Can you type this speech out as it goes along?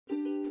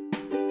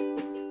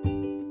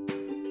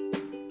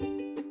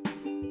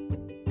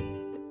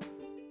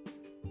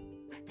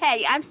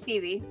Hey, I'm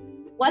Stevie.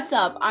 What's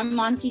up? I'm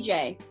Monty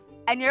J.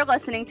 And you're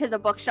listening to the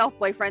Bookshelf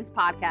Boyfriends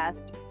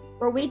podcast,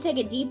 where we take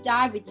a deep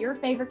dive with your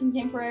favorite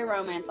contemporary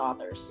romance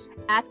authors,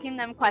 asking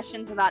them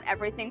questions about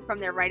everything from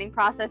their writing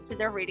process to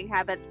their reading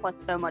habits,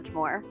 plus so much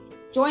more.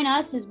 Join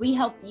us as we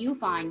help you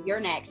find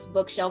your next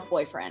bookshelf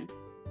boyfriend.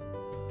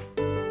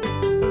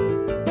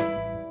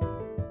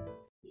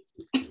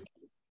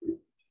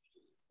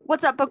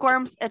 What's up,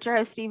 bookworms? It's your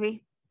host,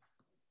 Stevie.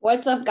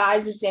 What's up,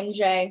 guys? It's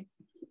MJ.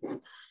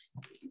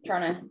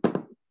 Trying to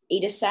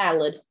eat a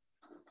salad.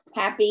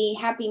 Happy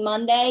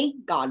Monday.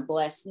 God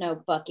bless.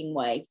 No fucking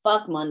way.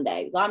 Fuck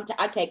Monday.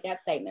 I take that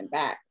statement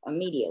back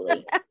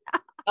immediately.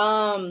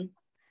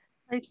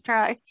 Let's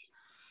try.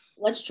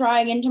 Let's try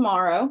again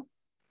tomorrow.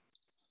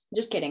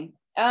 Just kidding.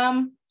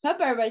 Hope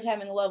everybody's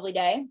having a lovely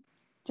day.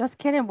 Just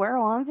kidding. We're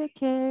on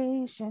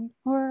vacation.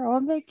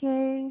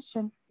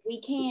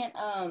 We can't,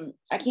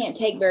 I can't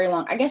take very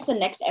long. I guess the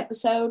next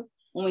episode,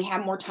 when we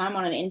have more time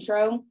on an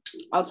intro,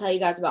 I'll tell you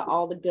guys about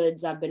all the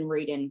goods I've been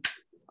reading.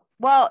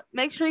 Well,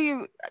 make sure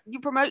you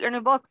promote your new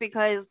book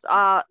because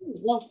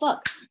well,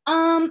 fuck.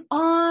 On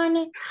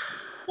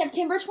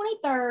September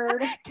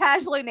 23rd.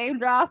 Casually name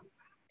drop.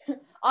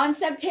 On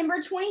September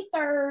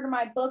 23rd,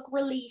 my book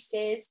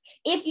releases.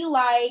 If you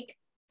like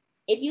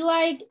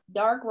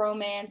dark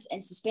romance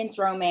and suspense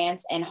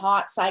romance and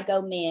hot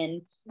psycho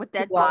men with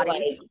dead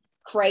bodies, like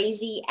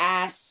crazy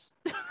ass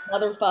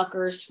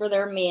motherfuckers for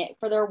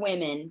their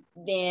women,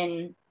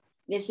 then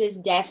this is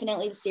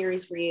definitely the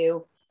series for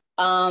you.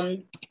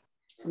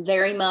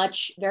 Very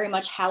much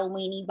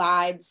Halloween-y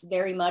vibes,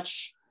 very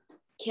much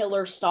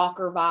killer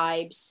stalker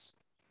vibes.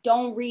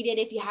 Don't read it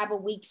if you have a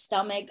weak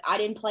stomach. I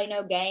didn't play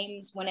no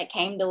games when it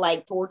came to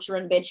like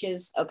torturing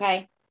bitches,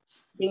 okay?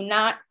 Do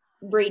not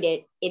read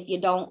it if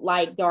you don't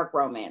like dark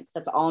romance.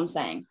 That's all I'm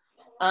saying.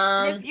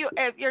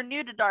 If you're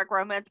new to dark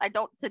romance, I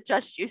don't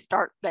suggest you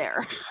start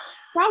there.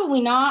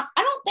 Probably not.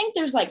 I don't think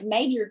there's like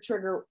major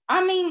trigger.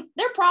 I mean,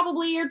 there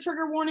probably are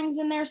trigger warnings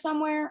in there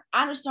somewhere.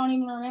 I just don't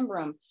even remember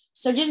them.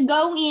 So just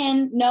go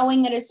in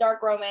knowing that it's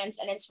dark romance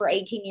and it's for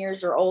 18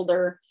 years or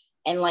older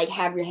and like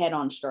have your head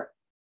on straight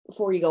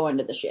before you go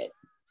into the shit.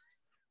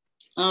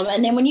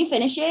 And then when you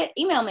finish it,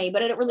 email me.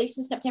 But it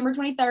releases September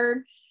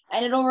 23rd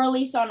and it'll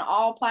release on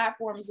all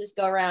platforms this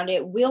go around.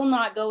 It will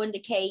not go into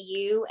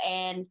KU.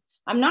 And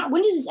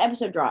when does this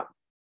episode drop?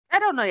 I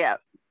don't know yet.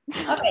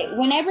 Okay,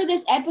 whenever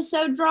this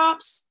episode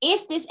drops,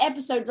 if this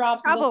episode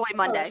drops, probably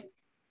Monday.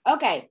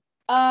 Okay,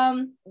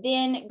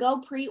 then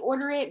go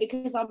pre-order it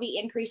because I'll be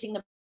increasing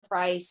the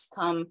price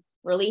come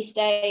release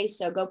day.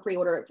 So go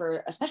pre-order it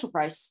for a special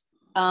price.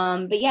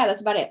 But yeah,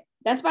 that's about it.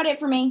 That's about it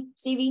for me.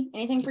 Stevie,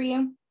 anything for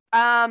you?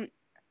 Not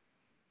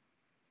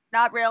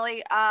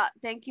really.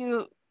 Thank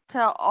you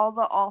to all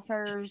the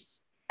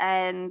authors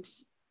and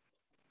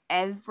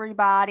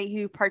everybody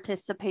who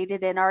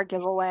participated in our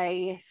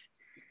giveaways.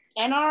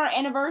 And our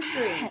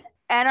anniversary.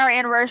 And our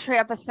anniversary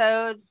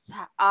episodes.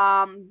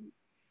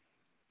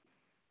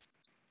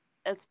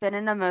 It's been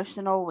an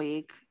emotional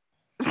week.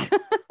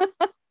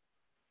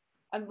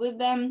 With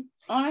them,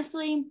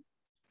 honestly,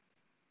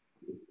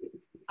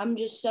 I'm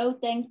just so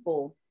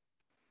thankful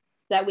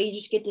that we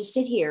just get to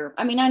sit here.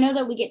 I mean, I know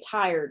that we get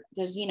tired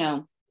because,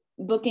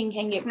 booking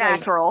can get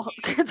natural.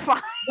 It's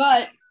fine.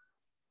 But,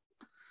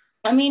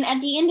 I mean,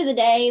 at the end of the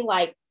day,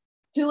 like,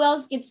 who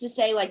else gets to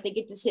say, like, they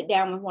get to sit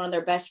down with one of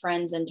their best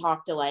friends and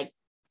talk to, like,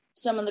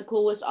 some of the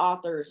coolest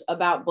authors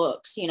about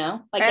books, Like,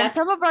 and that's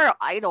some of our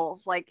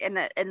idols, like, in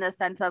the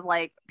sense of,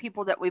 like,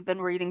 people that we've been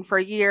reading for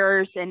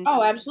years. And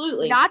oh,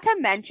 absolutely. Not to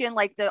mention,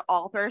 like, the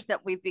authors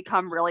that we've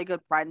become really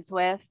good friends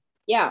with.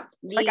 Yeah.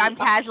 Like, I'm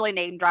casually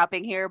name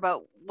dropping here,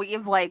 but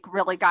we've, like,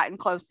 really gotten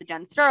close to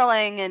Jen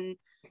Sterling and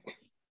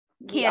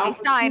Candy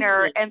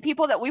Steiner and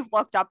people that we've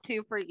looked up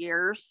to for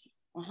years.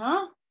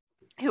 Uh-huh.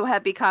 Who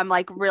have become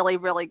like really,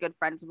 really good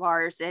friends of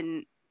ours.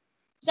 And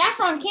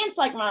Saffron Kent's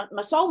like my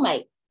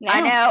soulmate now.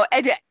 I know.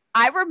 And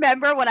I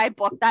remember when I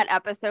booked that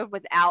episode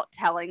without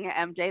telling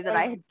MJ that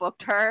I had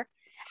booked her.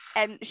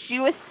 And she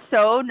was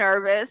so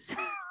nervous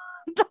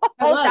the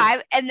whole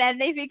time. And then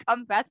they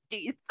become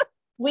besties.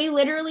 We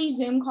literally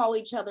Zoom call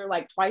each other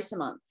like twice a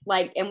month.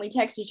 Like, and we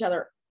text each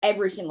other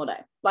every single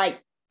day.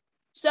 Like,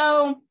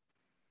 so,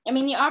 I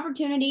mean, the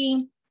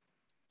opportunity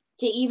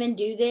to even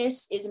do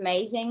this is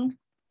amazing.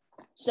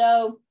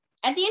 So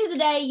at the end of the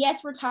day,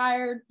 yes, we're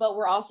tired, but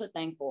we're also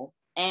thankful.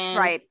 And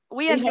right.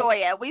 We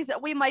enjoy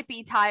it. We might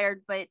be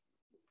tired, but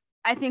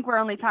I think we're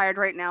only tired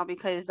right now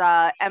because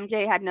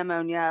MJ had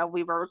pneumonia.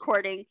 We were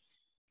recording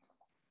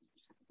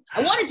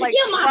I wanted to like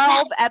kill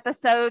myself. 12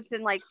 episodes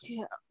in like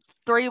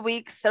 3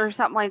 weeks or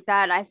something like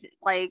that.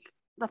 Like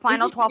the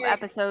final 12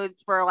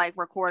 episodes were like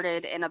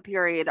recorded in a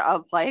period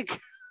of like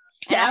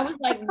and I was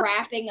like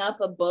wrapping up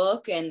a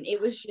book and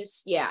it was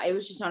just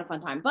not a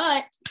fun time.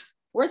 But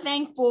we're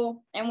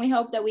thankful and we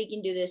hope that we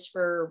can do this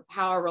for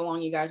however long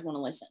you guys want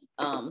to listen.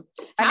 I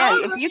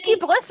know if you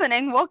keep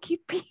listening, we'll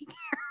keep being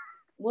here.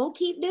 We'll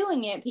keep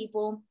doing it,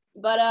 people.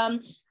 But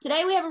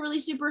today we have a really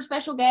super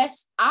special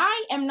guest.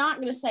 I am not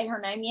going to say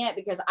her name yet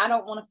because I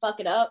don't want to fuck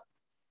it up.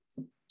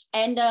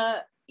 And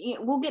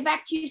we'll get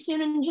back to you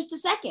soon in just a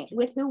second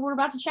with who we're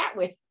about to chat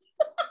with.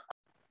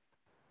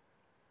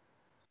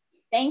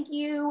 Thank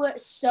you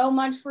so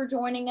much for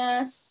joining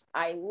us.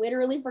 I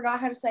literally forgot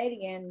how to say it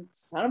again.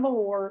 Son of a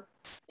whore.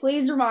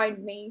 Please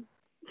remind me.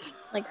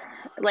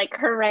 Like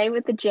hooray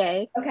with the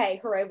J. Okay,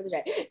 hooray with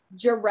the J.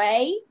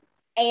 Jeré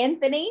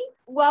Anthony,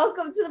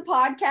 welcome to the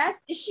podcast.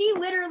 She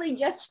literally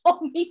just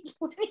told me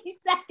 20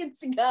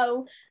 seconds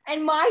ago,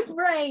 and my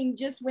brain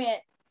just went,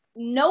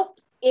 nope.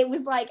 It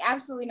was like,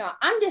 absolutely not.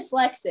 I'm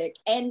dyslexic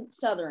and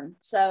Southern,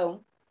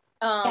 so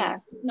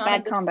bad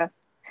combo.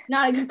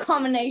 Not a good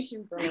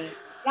combination for me.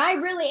 But I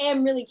really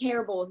am really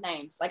terrible with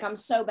names. Like, I'm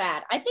so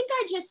bad. I think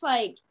I just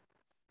like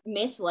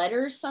miss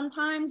letters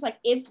sometimes. Like,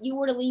 if you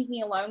were to leave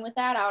me alone with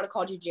that, I would have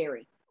called you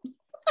Jerry.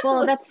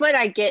 Well, that's what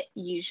I get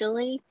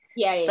usually.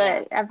 Yeah.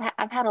 But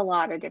I've had a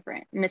lot of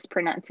different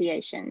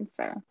mispronunciations.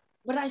 So.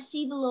 But I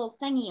see the little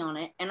thingy on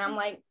it, and I'm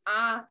like,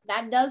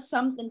 that does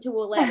something to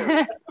a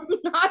letter. I'm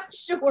not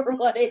sure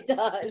what it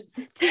does.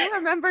 Do you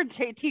remember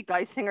JT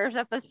Geisinger's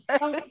episode?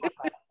 Oh,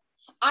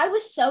 I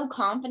was so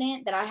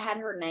confident that I had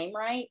her name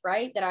right,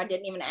 that I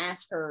didn't even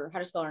ask her how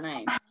to spell her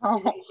name. It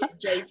was just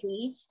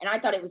JT, and I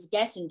thought it was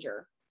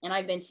Gessinger. And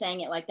I've been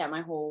saying it like that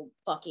my whole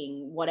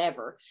fucking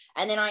whatever.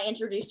 And then I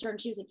introduced her, and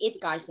she was like, it's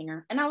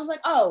Geisinger. And I was like,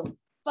 oh,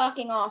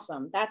 fucking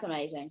awesome. That's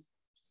amazing.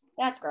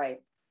 That's great.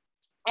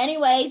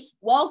 Anyways,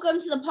 welcome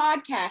to the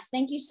podcast.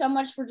 Thank you so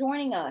much for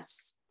joining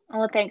us.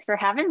 Well, thanks for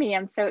having me.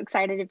 I'm so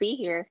excited to be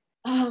here.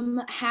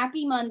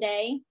 Happy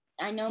Monday.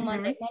 I know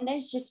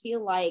Mondays just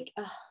feel like,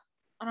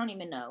 I don't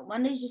even know.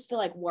 Mondays just feel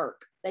like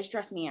work. They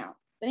stress me out.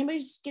 Does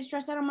anybody get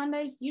stressed out on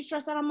Mondays? You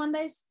stress out on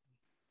Mondays?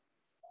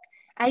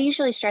 I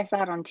usually stress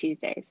out on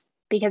Tuesdays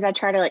because I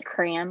try to like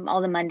cram all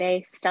the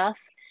Monday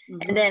stuff.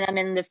 Mm-hmm. And then I'm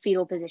in the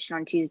fetal position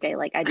on Tuesday.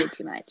 Like I did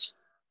too much.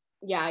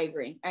 Yeah, I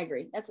agree.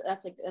 That's a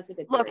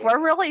good look theory. We're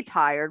really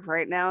tired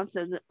right now.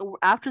 So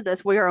after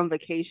this, we are on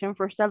vacation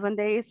for 7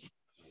 days.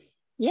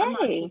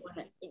 Yay.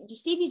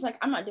 Stevie's like,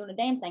 I'm not doing a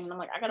damn thing. And I'm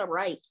like, I gotta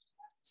write.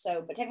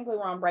 So, but technically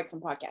we're on break from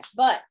podcast.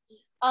 But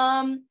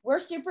we're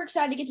super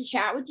excited to get to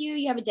chat with you.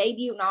 You have a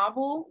debut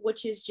novel,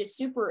 which is just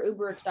super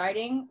uber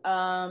exciting.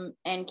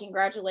 And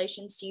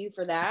congratulations to you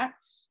for that.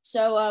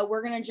 So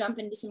we're gonna jump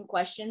into some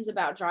questions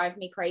about Drive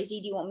Me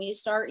Crazy. Do you want me to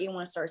start? Or you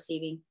want to start,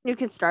 Stevie? You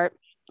can start.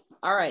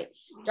 All right.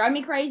 Drive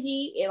Me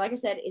Crazy, like I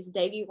said, is a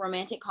debut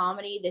romantic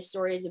comedy. This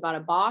story is about a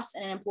boss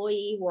and an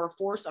employee who are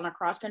forced on a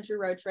cross-country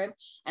road trip.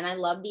 And I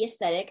love the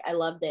aesthetic. I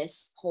love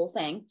this whole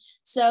thing.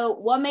 So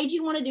what made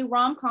you want to do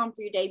rom-com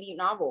for your debut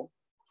novel?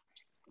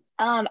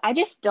 I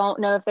just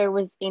don't know if there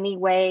was any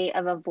way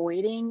of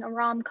avoiding a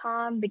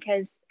rom-com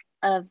because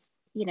of,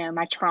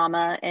 my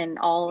trauma and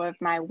all of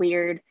my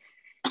weird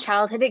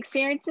childhood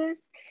experiences.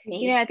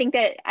 I think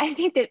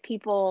that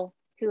people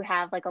who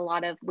have like a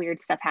lot of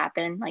weird stuff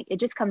happen, like it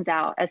just comes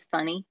out as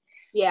funny.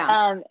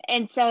 Yeah.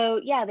 And so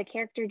the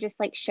character just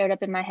like showed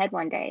up in my head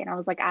one day and I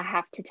was like, I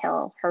have to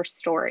tell her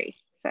story.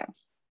 So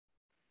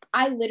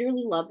I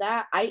literally love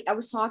that. I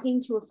was talking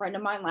to a friend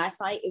of mine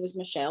last night. It was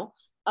Michelle.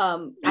 I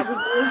was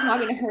literally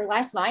talking to her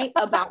last night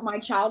about my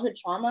childhood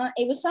trauma.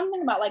 It was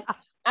something about like,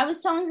 I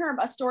was telling her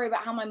a story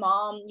about how my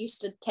mom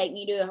used to take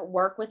me to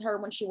work with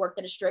her when she worked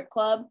at a strip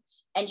club,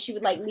 and she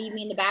would like leave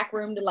me in the back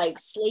room to like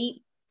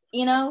sleep,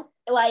 just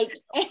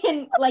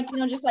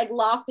like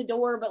lock the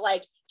door, but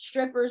like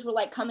strippers were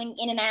like coming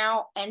in and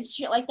out and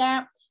shit like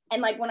that.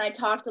 And like when I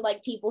talk to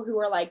like people who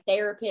are like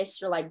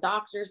therapists or like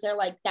doctors, they're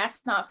like, that's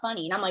not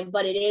funny. And I'm like,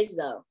 but it is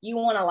though. You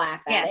want to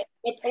laugh at it.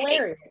 It's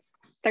hilarious.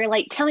 They're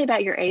like, tell me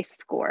about your ACE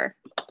score,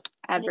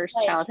 adverse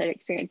childhood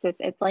experiences.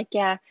 It's like,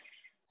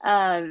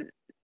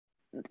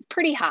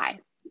 pretty high.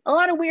 A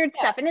lot of weird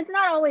stuff. And it's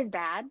not always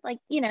bad. Like,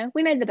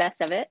 we made the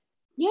best of it.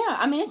 Yeah,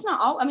 it's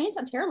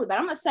not terribly bad.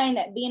 I'm not saying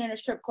that being in a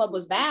strip club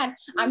was bad.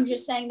 I'm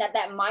just saying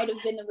that might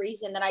have been the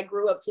reason that I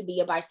grew up to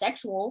be a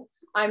bisexual.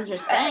 I'm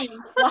just saying,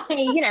 like,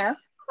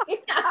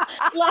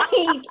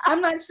 like,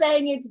 I'm not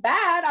saying it's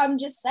bad. I'm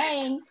just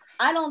saying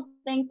I don't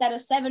think that a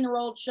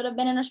 7-year-old should have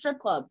been in a strip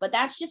club. But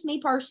that's just me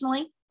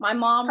personally. My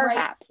mom raised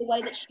the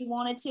way that she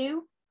wanted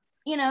to,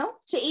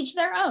 to each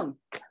their own,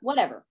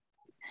 whatever.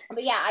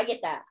 But yeah, I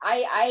get that.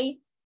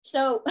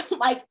 So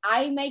like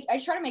I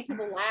try to make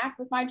people laugh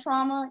with my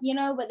trauma,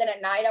 but then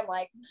at night I'm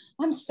like,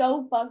 I'm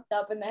so fucked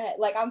up in the head.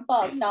 Like I'm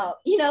fucked up,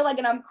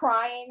 and I'm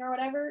crying or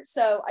whatever.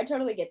 So I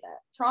totally get that.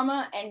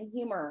 Trauma and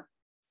humor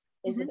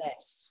is the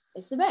best.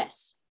 It's the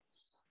best.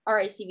 All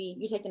right, CV,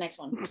 you take the next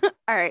one.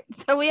 All right.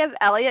 So we have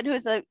Elliot, who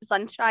is a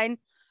sunshine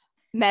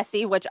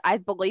messy, which I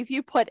believe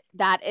you put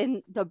that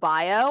in the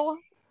bio.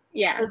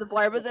 Yeah. For the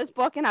blurb of this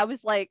book. And I was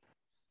like,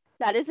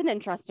 that is an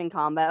interesting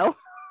combo.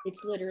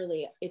 It's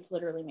literally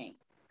me.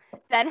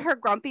 Then her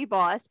grumpy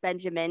boss,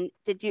 Benjamin.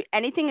 Did you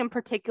anything in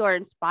particular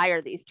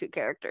inspire these two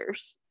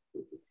characters?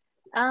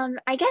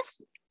 I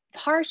guess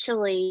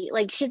partially,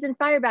 like she's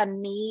inspired by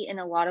me in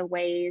a lot of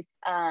ways.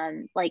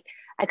 Like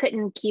I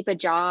couldn't keep a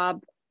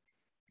job.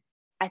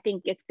 I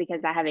think it's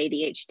because I have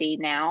ADHD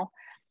now.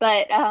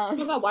 But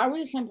why are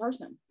we the same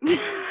person? Yeah.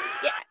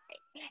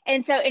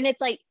 And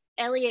it's like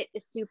Elliot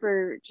is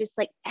super just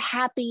like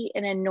happy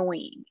and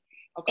annoying.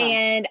 Okay.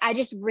 And I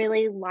just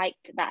really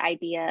liked the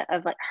idea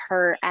of like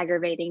her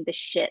aggravating the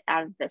shit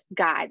out of this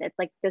guy that's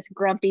like this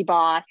grumpy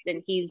boss.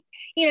 And he's,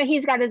 you know,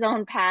 he's got his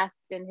own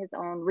past and his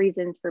own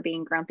reasons for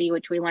being grumpy,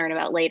 which we learn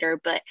about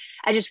later. But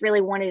I just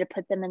really wanted to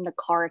put them in the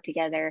car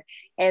together,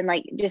 and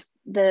like just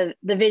the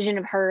vision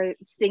of her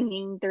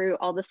singing through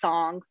all the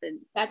songs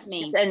and That's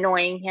me. just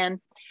annoying him.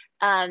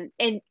 And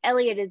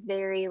Elliot is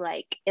very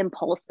like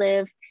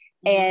impulsive.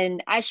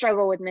 And I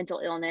struggle with mental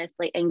illness,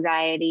 like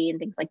anxiety and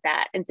things like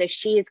that. And so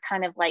she is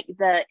kind of like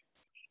the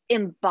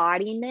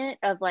embodiment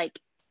of like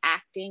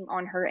acting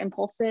on her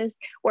impulses.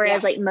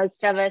 Whereas like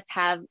most of us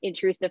have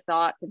intrusive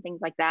thoughts and things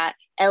like that.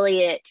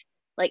 Elliot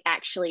like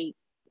actually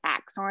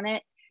acts on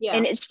it. Yeah.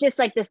 And it's just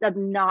like this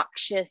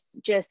obnoxious,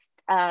 just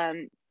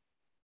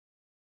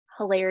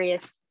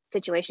hilarious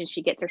situation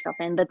she gets herself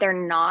in, but they're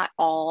not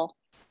all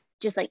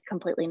just like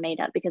completely made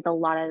up, because a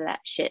lot of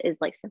that shit is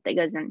like stuff that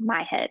goes in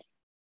my head.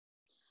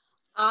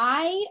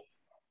 I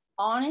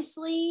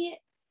honestly,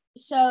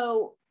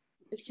 so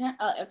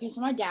okay, so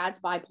my dad's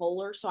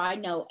bipolar, so I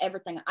know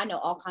everything. I know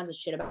all kinds of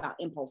shit about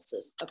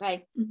impulses,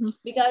 okay?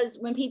 Because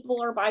when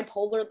people are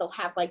bipolar, they'll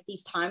have like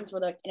these times where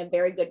they're in a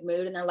very good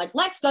mood and they're like,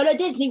 let's go to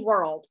Disney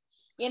World,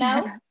 you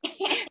know?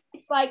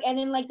 It's like, and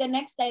then like the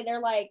next day they're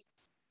like,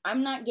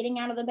 I'm not getting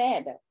out of the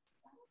bed.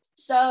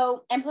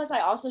 So, and plus I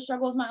also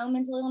struggle with my own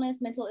mental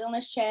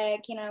illness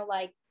check, you know,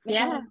 like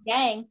mental illness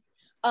gang.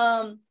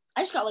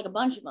 I just got like a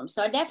bunch of them.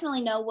 So I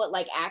definitely know what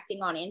like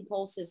acting on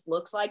impulses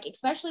looks like,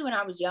 especially when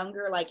I was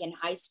younger, like in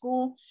high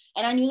school.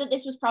 And I knew that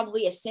this was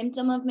probably a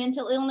symptom of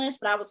mental illness,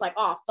 but I was like,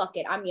 oh, fuck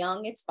it. I'm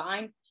young. It's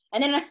fine.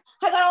 And then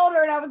I got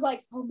older and I was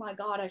like, oh my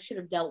God, I should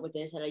have dealt with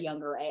this at a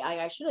younger age.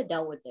 I should have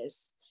dealt with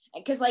this.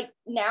 Because like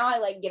now I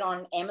like get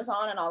on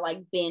Amazon and I'll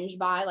like binge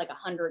buy like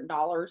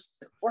 $100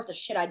 worth of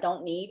shit I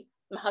don't need.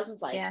 My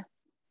husband's like,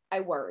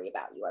 I worry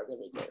about you. I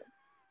really do.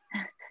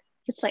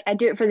 It's like, I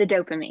do it for the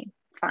dopamine.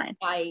 It's fine.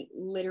 I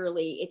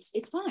literally,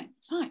 it's fine.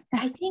 It's fine.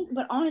 I think,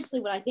 but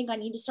honestly, what I think I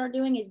need to start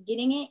doing is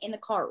getting it in the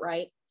cart,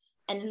 right?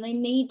 And then they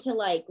need to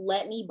like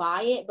let me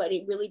buy it, but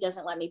it really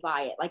doesn't let me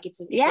buy it. Like it's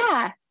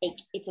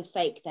a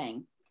fake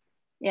thing.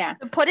 Yeah.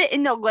 Put it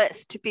in the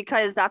list,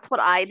 because that's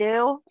what I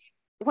do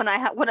when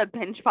I want to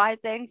binge buy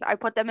things. I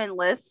put them in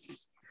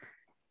lists,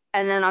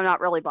 and then I'm not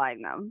really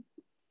buying them.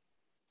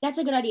 That's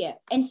a good idea.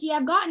 And see,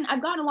 I've gotten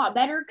a lot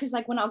better, because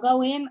like when I'll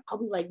go in, I'll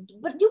be like,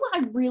 but do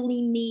I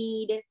really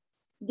need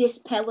this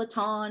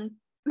Peloton?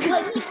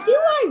 Like,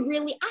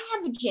 I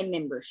have a gym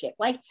membership.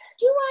 Like,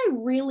 do I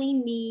really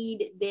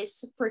need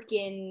this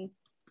freaking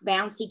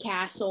bouncy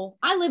castle?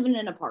 I live in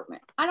an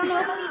apartment. I don't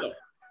know if I need it,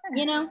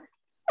 you know?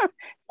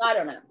 I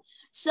don't know.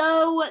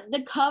 So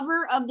the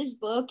cover of this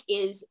book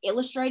is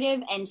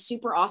illustrative and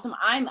super awesome.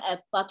 I'm a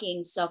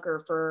fucking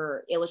sucker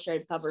for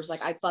illustrative covers.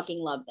 Like, I fucking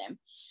love them.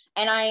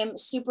 And I am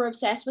super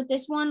obsessed with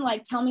this one.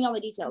 Like, tell me all the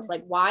details.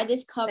 Like, why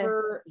this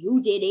cover?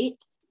 Who did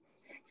it?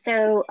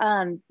 So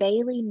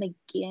Bailey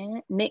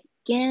McGuinn,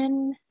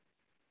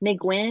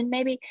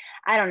 maybe.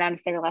 I don't know how to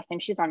say her last name.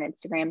 She's on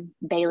Instagram.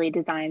 Bailey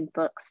Designs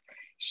Books.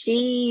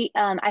 She,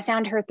 I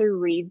found her through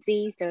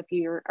Readsy. So if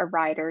you're a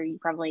writer, you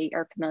probably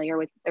are familiar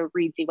with the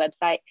Readsy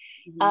website.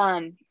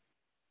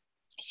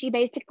 She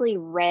basically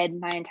read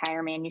my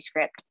entire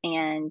manuscript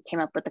and came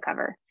up with the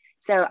cover.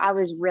 So I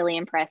was really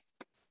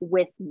impressed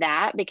with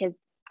that, because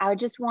I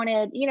just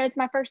wanted, you know, it's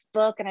my first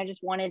book and I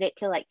just wanted it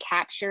to like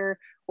capture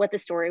what the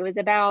story was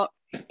about.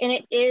 And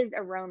it is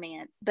a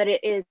romance, but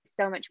it is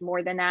so much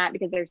more than that,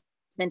 because there's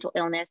mental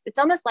illness. It's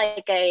almost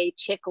like a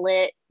chick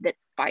lit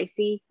that's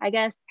spicy, I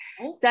guess.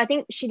 So I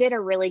think she did a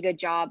really good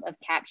job of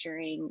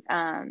capturing,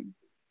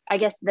 I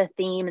guess, the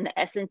theme and the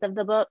essence of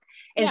the book.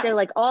 And so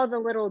like all the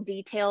little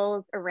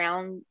details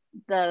around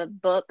the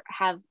book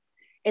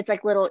it's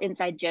like little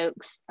inside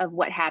jokes of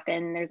what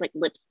happened. There's like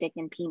lipstick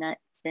and peanuts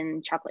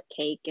and chocolate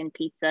cake and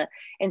pizza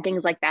and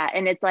things like that.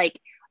 And it's like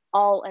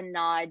all a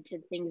nod to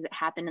things that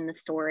happen in the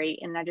story.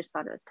 And I just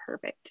thought it was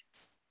perfect.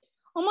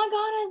 Oh my God,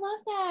 I love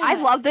that. I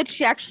love that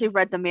she actually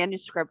read the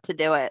manuscript to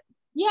do it.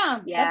 Yeah.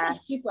 That's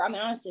like super, I mean,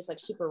 honestly, it's like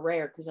super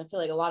rare, because I feel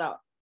like a lot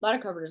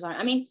of cover design.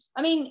 I mean,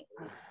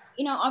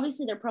 you know,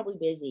 obviously they're probably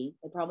busy.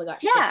 They probably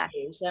got shit to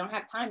do, so they don't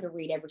have time to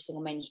read every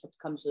single manuscript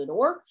that comes to the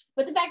door.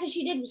 But the fact that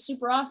she did was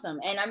super awesome.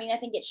 And I mean, I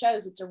think it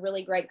shows. It's a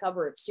really great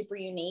cover. It's super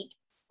unique,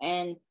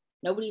 and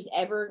nobody's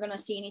ever going to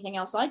see anything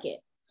else like it.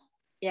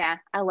 Yeah,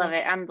 I love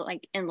it. I'm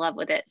like in love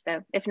with it.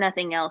 So if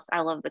nothing else,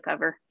 I love the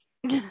cover.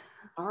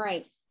 All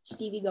right,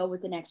 Stevie, go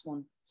with the next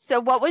one. So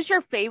what was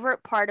your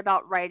favorite part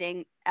about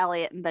writing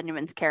Elliot and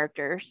Benjamin's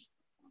characters?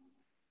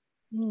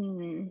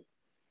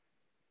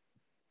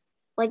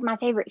 Like my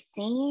favorite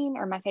scene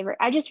or my favorite,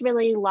 I just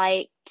really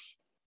liked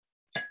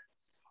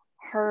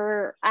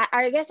her.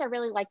 I guess I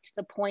really liked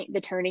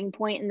the turning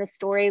point in the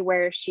story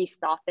where she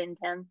softened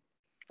him.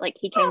 Like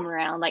he came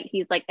around, like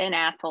he's like an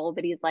asshole,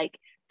 but he's like,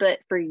 but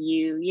for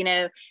you, you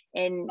know,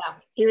 and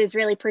he was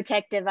really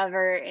protective of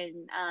her.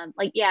 And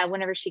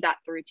whenever she got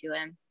through to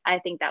him, I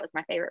think that was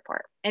my favorite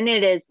part. And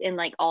it is in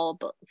like all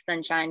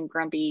sunshine,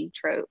 grumpy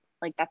trope.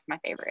 Like, that's my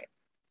favorite.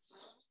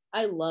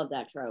 I love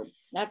that trope.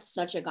 That's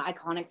such an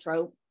iconic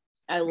trope.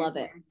 I love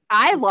it.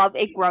 I love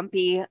a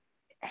grumpy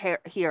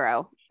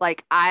hero.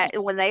 Like,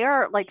 when they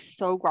are like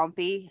so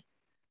grumpy,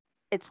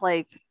 it's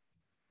like,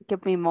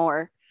 give me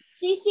more.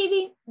 See,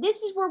 Stevie,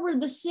 this is where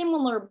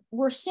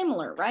we're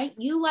similar, right?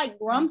 You like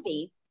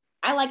grumpy.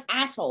 I like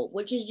asshole,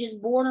 which is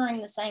just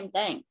bordering the same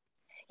thing.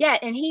 Yeah,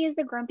 and he is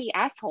a grumpy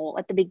asshole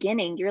at the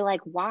beginning. You're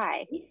like,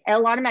 why? And a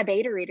lot of my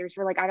beta readers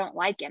were like, I don't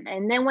like him.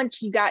 And then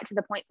once you got to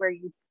the point where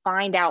you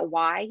find out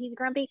why he's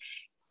grumpy,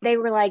 they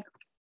were like,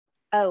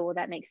 oh, well,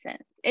 that makes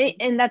sense.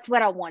 And that's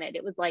what I wanted.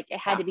 It was like, it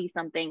had to be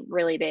something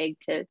really big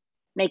to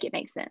make it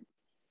make sense.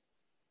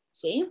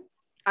 See?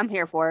 I'm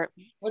here for it.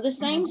 We're the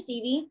same,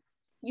 Stevie.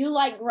 You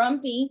like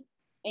grumpy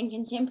in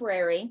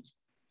contemporary,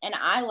 and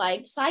I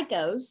like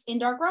psychos in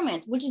dark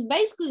romance, which is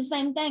basically the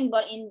same thing,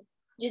 but in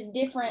just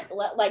different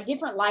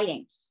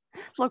lighting.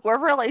 Look,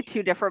 we're really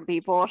two different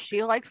people.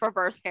 She likes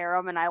reverse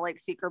harem, and I like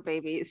secret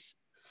babies.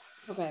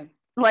 Okay.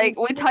 Like,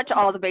 we touch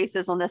all the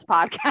bases on this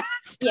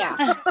podcast.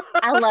 Yeah.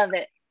 I love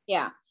it.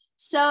 Yeah.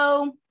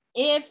 So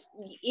if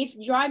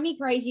Drive Me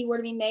Crazy were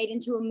to be made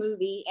into a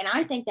movie, and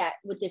I think that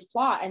with this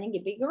plot, I think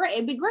it'd be great.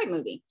 It'd be a great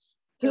movie.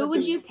 Who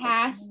would you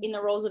cast in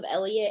the roles of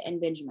Elliot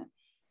and Benjamin?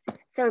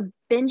 So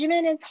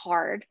Benjamin is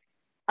hard.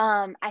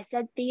 I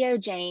said Theo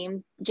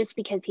James just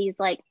because he's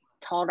like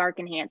tall, dark,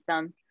 and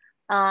handsome.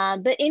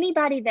 But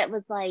anybody that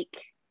was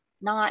like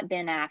not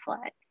Ben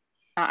Affleck,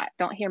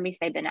 don't hear me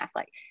say Ben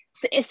Affleck.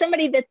 So it's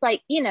somebody that's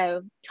like, you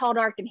know, tall,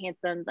 dark, and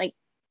handsome, like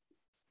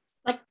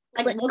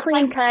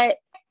clean cut.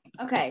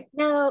 Okay.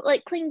 No,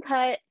 like clean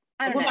cut.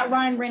 What about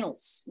Ryan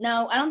Reynolds?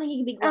 No, I don't think he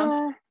can be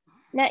grumpy.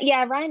 No,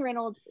 yeah, Ryan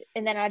Reynolds,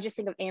 and then I just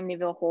think of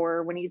Amityville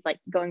Horror when he's like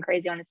going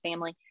crazy on his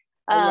family.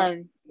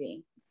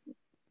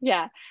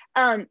 Yeah.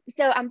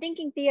 So I'm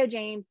thinking Theo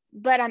James,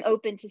 but I'm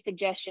open to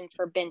suggestions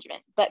for Benjamin.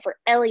 But for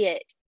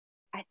Elliot,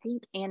 I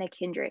think Anna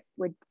Kendrick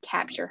would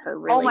capture her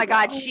really Oh my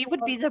God, well. she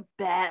would be the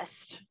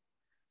best.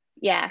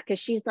 Yeah, because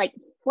she's like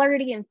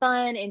flirty and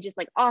fun and just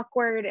like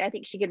awkward. I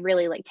think she could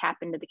really like tap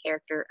into the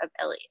character of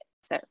Elliot.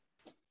 So,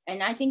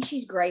 and I think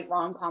she's great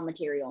rom-com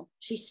material.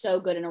 She's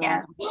so good in a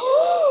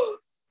rom-com.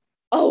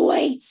 Oh,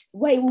 wait.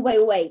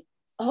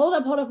 Hold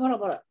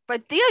up.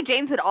 But Theo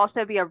James would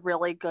also be a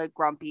really good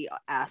grumpy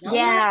asshole.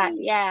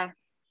 Yeah.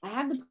 I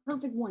have the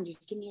perfect one.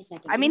 Just give me a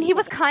second. I mean, he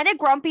was kind of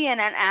grumpy and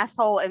an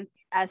asshole in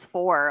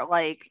S4.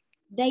 Like,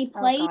 they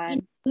played in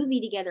a movie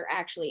together,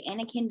 actually.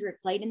 Anna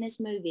Kendrick played in this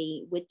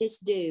movie with this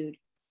dude.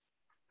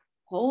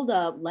 Hold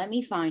up. Let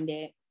me find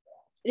it.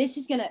 This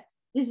is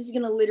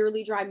gonna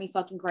literally drive me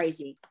fucking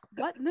crazy.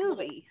 What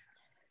movie?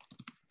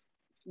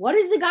 What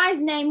is the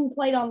guy's name who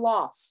played on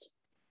Lost?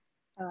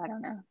 Oh, I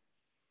don't know.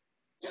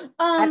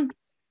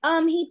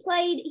 He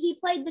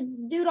played the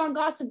dude on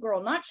Gossip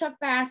Girl, not Chuck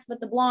Bass,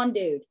 but the blonde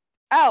dude.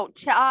 Oh,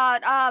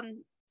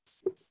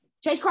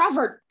 Chase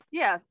Crawford.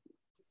 Yeah.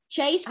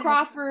 Chase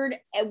Crawford,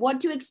 What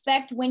to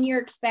Expect When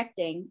You're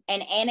Expecting,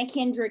 and Anna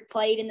Kendrick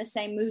played in the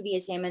same movie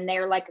as him, and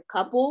they're like a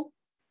couple.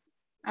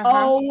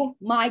 Oh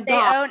my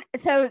God.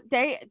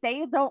 They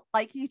don't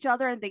like each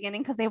other in the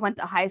beginning because they went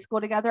to high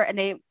school together, and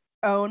they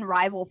own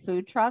rival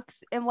food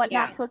trucks and what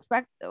not to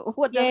expect,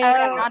 what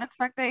they're not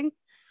expecting.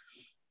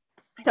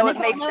 So it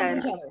makes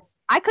sense.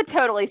 I could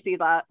totally see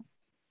that.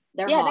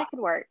 They're hot. That could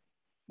work.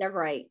 They're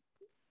great.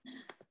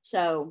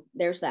 So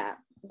there's that.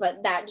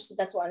 But that's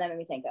what that made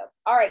me think of.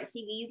 All right,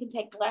 CV, you can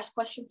take the last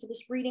question for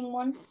this reading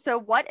one. So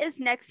what is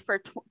next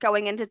for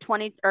going into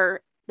the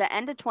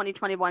end of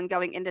 2021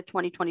 going into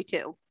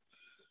 2022?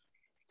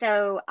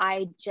 So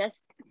I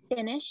just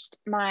finished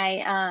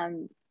my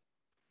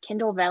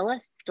Kindle Vella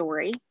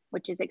story,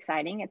 which is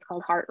exciting. It's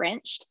called Heart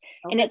Wrenched.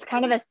 Okay. And it's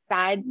kind of a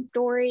side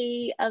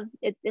story of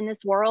it's in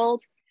this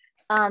world.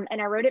 And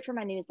I wrote it for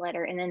my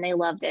newsletter and then they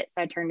loved it.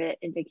 So I turned it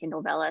into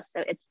Kindle Vella.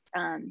 So it's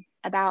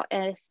about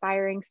an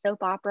aspiring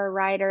soap opera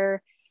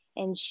writer.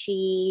 And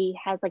she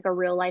has like a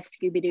real life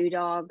Scooby-Doo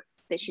dog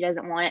that she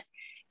doesn't want.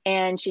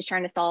 And she's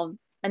trying to solve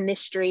a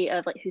mystery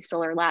of like who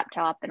stole her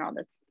laptop and all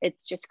this.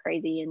 It's just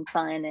crazy and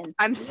fun. And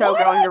I'm so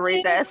going to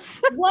read this.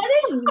 What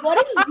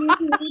a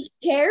unique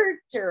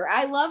character.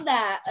 I love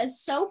that. A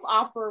soap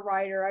opera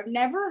writer. I've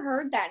never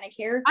heard that in a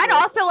character. I'd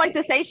also like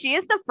to say she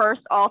is the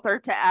first author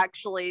to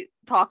actually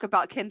talk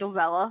about Kindle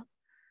Vella.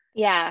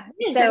 Yeah.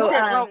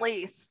 So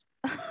released.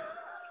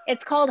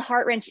 It's called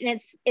Heart Wrench and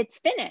it's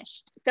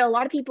finished. So a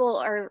lot of people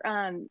are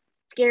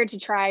scared to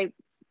try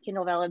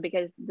Kindle Vella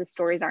because the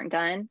stories aren't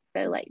done.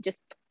 So like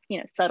just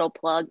subtle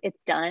plug,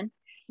 it's done.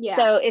 Yeah.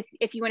 So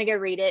if you want to go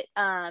read it,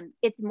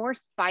 it's more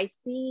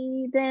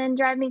spicy than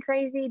Drive Me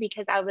Crazy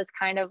because I was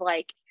kind of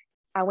like,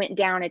 I went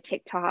down a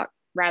TikTok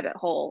rabbit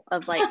hole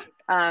of like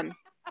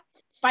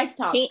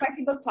spicy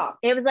book talk.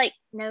 It was like,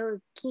 no, it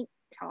was Kink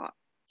Talk.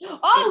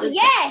 Oh,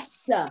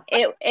 yes.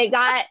 It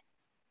got,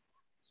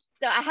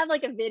 so I have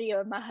like a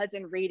video of my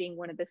husband reading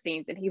one of the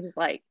scenes and he was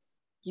like,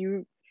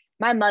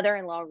 my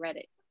mother-in-law read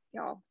it,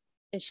 y'all,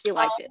 and she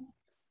liked it.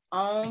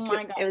 Oh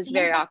my God. It was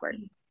very awkward.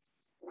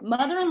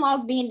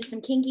 Mother-in-laws be into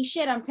some kinky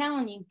shit, I'm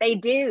telling you. They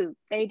do.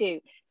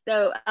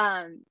 So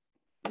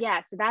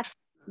yeah, so that's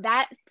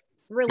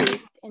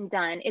released and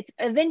done. It's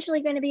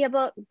eventually going to be a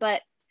book,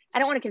 but I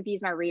don't want to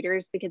confuse my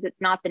readers because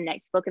it's not the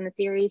next book in the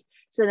series.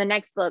 So the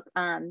next book,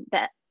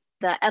 that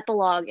the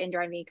epilogue in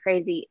Drive Me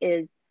Crazy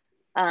is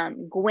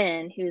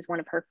Gwen, who's one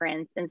of her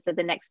friends, and so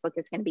the next book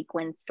is going to be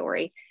Gwen's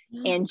story.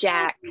 And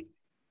Jack,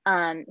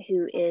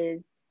 who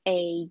is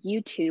a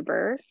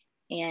YouTuber,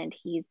 and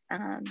he's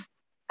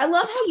I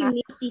love how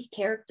unique these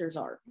characters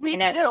are. Me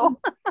too.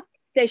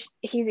 So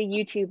he's a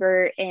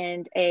YouTuber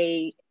and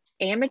a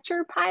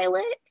amateur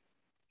pilot,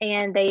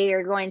 and they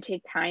are going to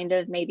kind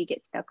of maybe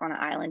get stuck on an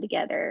island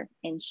together.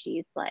 And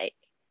she's like,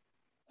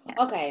 yeah.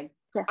 Okay,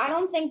 so, I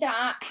don't think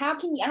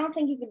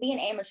you could be an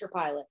amateur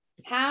pilot.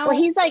 How? Well,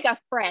 he's like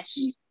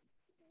he's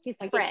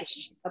like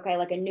fresh. Okay,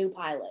 like a new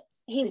pilot.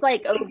 He's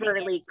like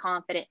overly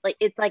confident. Like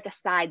it's like a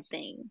side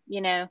thing,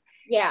 you know?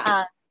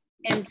 Yeah.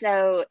 And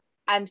so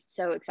I'm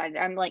so excited.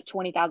 I'm like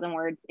 20,000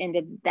 words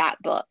into that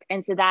book.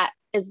 And so that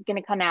is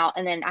going to come out.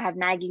 And then I have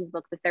Maggie's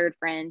book, The Third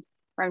Friend,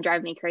 from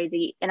Drive Me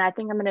Crazy. And I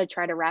think I'm going to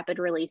try to rapid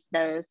release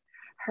those.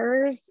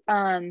 Hers,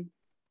 I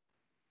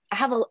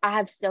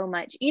have so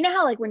much. You know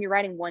how like when you're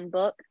writing one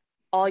book,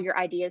 all your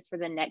ideas for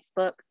the next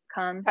book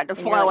come to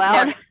flow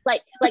out. No,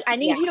 like I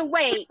need you to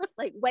wait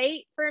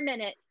for a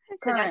minute.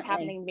 So that's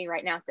happening to me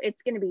right now. So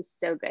it's going to be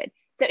so good.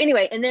 So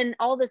anyway, and then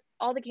all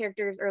the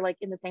characters are like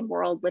in the same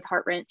world with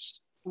Heart Wrenched.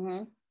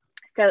 Mm-hmm.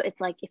 So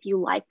it's like, if you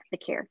like the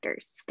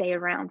characters, stay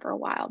around for a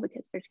while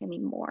because there's going to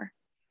be more.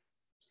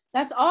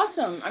 That's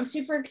awesome. I'm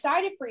super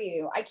excited for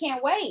you. I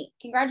can't wait.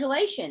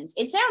 Congratulations.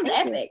 It sounds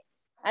epic.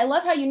 I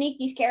love how unique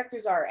these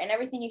characters are, and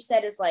everything you've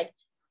said is like,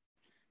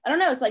 I don't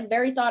know, it's like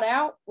very thought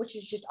out, which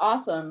is just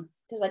awesome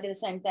because I did the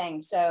same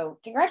thing. So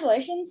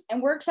congratulations,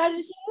 and we're excited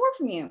to see more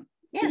from you.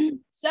 Yeah.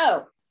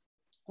 So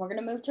we're going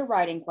to move to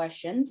writing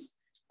questions.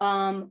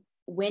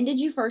 When did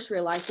you first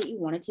realize that you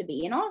wanted to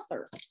be an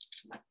author?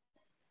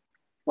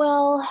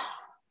 Well,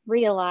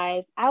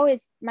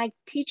 my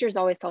teachers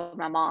always told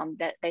my mom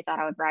that they thought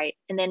I would write.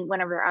 And then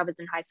whenever I was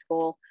in high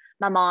school,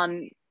 my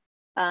mom,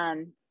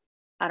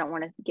 I don't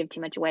want to give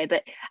too much away,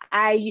 but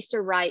I used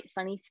to write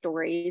funny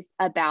stories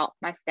about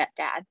my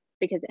stepdad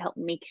because it helped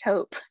me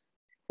cope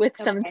with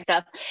some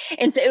stuff.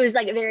 And so it was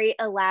like very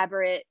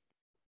elaborate,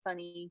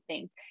 funny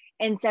things.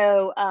 And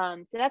so,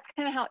 so that's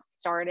kind of how it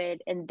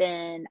started. And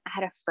then I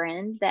had a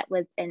friend that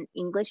was an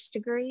English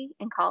degree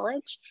in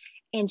college,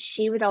 and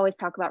she would always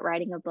talk about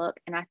writing a book.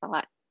 And I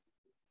thought,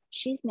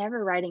 she's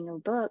never writing a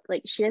book.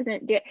 Like she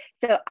doesn't do it.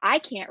 So I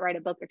can't write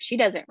a book if she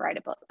doesn't write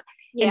a book.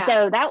 Yeah. And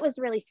so that was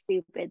really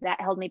stupid.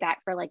 That held me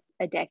back for like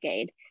a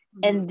decade. Mm-hmm.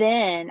 And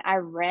then I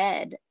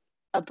read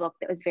a book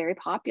that was very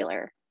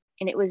popular,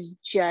 and it was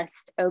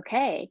just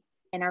okay.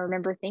 And I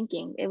remember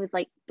thinking, it was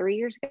like 3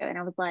 years ago, and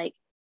I was like,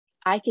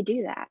 I could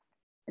do that.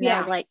 And I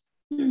was like,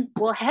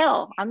 well,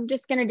 hell, I'm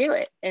just going to do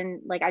it.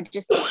 And like, I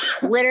just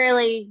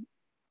literally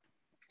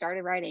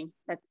started writing.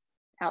 That's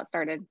how it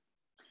started.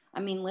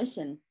 I mean,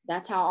 listen,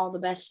 that's how all the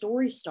best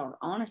stories start,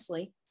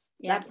 honestly.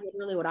 Yeah. That's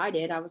literally what I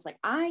did. I was like,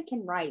 I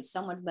can write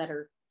so much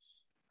better.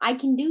 I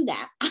can do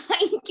that.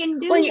 I can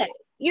do that.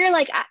 You're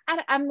like,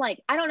 I'm like,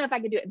 I don't know if I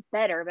could do it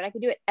better, but I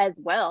could do it as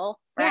well,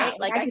 right? Yeah,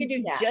 like I could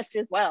do just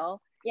as well.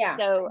 Yeah.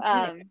 So,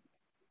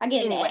 I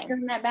get an edit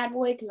in that bad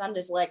boy because I'm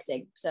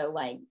dyslexic. So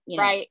like, you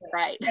know, right.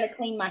 I gotta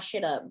clean my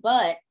shit up,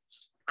 but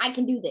I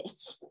can do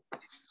this.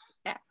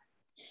 Yeah.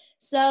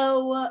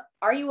 So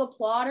are you a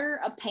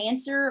plotter, a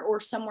pantser, or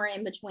somewhere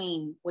in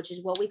between, which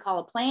is what we call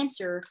a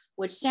planter,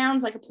 which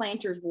sounds like a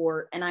planter's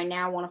wart, and I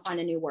now want to find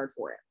a new word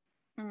for it.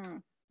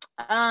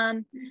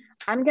 I'm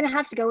going to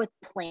have to go with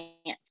planter.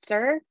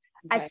 Okay.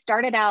 I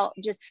started out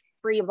just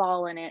free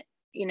balling it,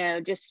 you know,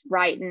 just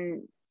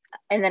writing,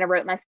 and then I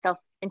wrote myself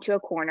into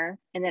a corner,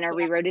 and then I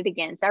rewrote it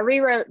again. So I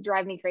rewrote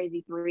Drive Me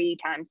Crazy 3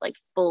 times, like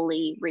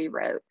fully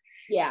rewrote.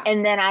 Yeah.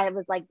 And then I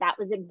was like, that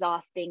was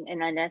exhausting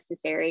and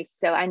unnecessary.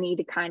 So I need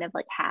to kind of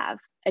like have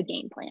a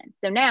game plan.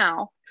 So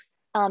now,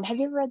 have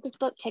you ever read this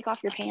book, Take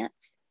Off Your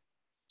Pants?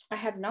 I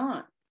have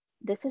not.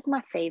 This is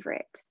my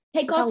favorite.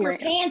 Take off your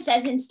pants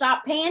as in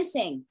stop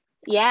pantsing.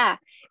 Yeah,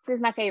 this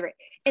is my favorite.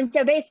 And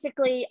so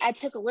basically I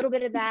took a little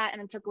bit of that,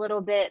 and I took a little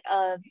bit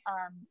of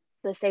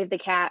the Save the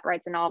Cat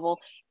writes a novel.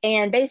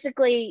 And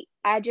basically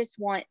I just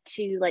want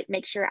to like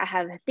make sure I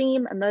have a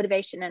theme, a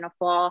motivation, and a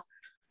flaw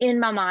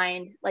in my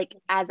mind, like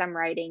as I'm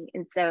writing.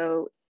 And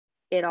so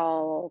it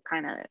all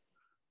kind of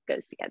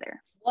goes together.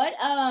 What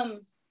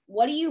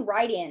do you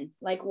write in?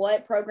 Like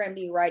what program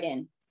do you write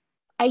in?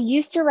 I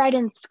used to write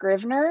in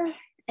Scrivener,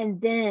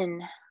 and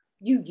then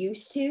you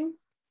used to?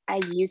 I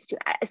used to.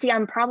 See,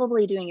 I'm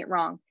probably doing it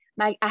wrong.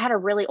 I had a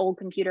really old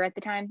computer at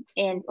the time,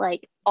 and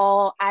like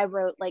I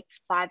wrote like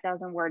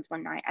 5,000 words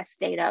one night. I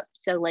stayed up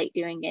so late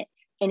doing it,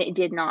 and it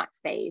did not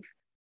save.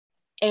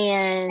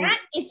 And that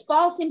is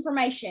false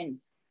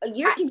information.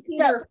 Your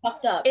computer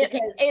fucked up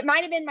because it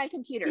might have been my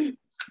computer.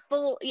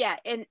 Full, yeah.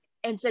 And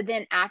so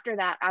then after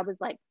that, I was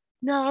like,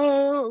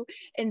 no.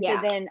 And so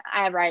then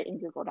I write in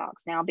Google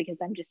Docs now because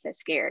I'm just so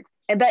scared.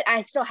 But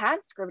I still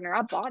have Scrivener.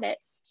 I bought it,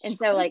 and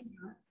so like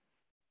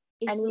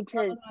I need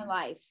to. My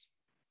life.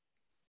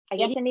 I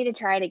guess I need to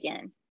try it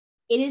again.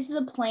 It is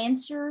the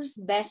planter's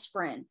best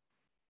friend,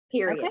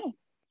 period. Okay.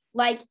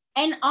 Like,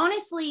 and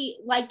honestly,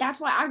 like, that's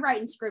why I write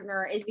in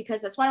Scrivener, is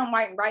because that's why I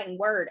don't write in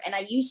Word. And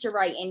I used to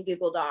write in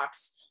Google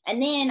Docs.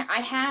 And then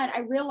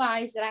I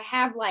realized that I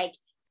have like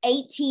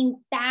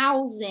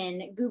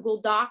 18,000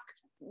 Google Doc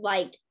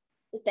like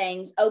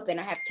things open.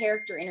 I have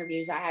character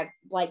interviews. I have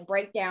like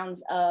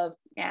breakdowns of,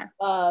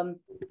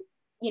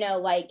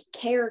 like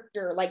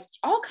character, like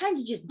all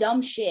kinds of just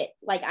dumb shit.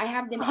 Like I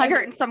have them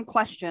 100 and some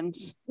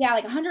questions. Yeah,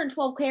 like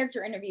 112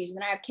 character interviews.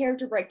 And then I have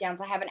character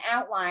breakdowns. I have an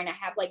outline. I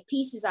have like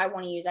pieces I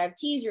want to use. I have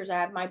teasers. I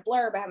have my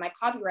blurb. I have my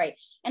copyright.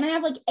 And I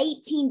have like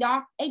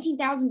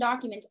 18,000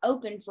 documents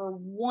open for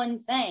one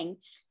thing.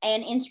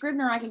 And in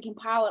Scrivener, I can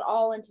compile it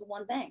all into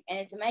one thing. And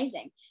it's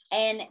amazing.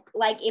 And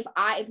like if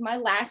my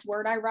last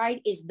word I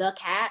write is the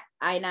cat,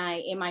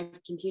 and my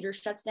computer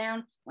shuts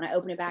down, when I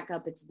open it back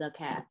up, it's the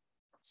cat.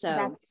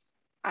 So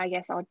I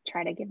guess I'll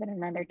try to give it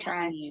another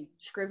try.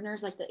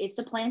 Scrivener's like it's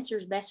the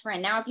planter's best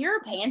friend. Now, if you're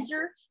a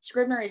pantser,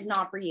 Scrivener is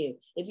not for you.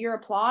 If you're a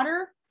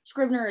plotter,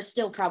 Scrivener is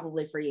still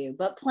probably for you.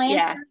 But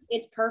planter,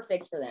 it's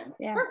perfect for them.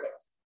 Yeah.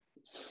 Perfect.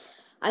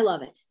 I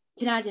love it.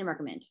 10 out of 10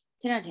 recommend.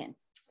 10 out of 10.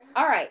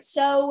 All right.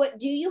 So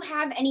do you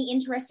have any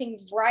interesting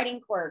writing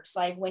quirks?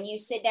 Like when you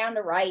sit down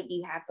to write, do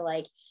you have to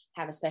like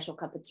have a special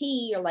cup of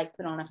tea or like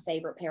put on a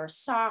favorite pair of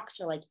socks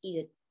or like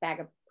eat a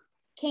bag of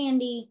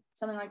candy,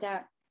 something like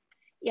that?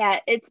 Yeah,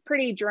 it's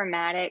pretty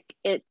dramatic.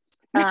 It's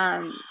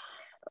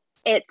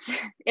it's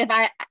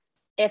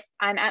if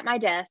I'm at my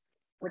desk,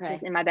 which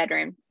is in my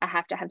bedroom, I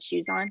have to have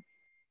shoes on.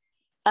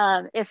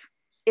 If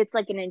it's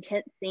like an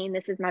intense scene,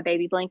 this is my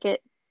baby blanket,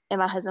 and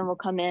my husband will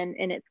come in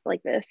and it's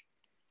like this.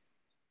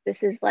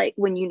 This is like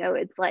when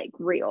it's like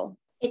real.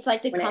 It's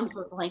like the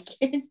comfort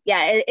blanket.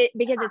 Yeah, it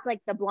because it's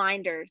like the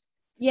blinders.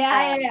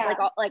 Yeah.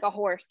 Like a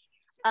horse.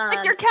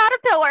 Like your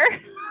caterpillar.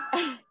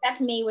 That's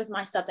me with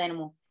my stuffed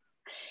animal.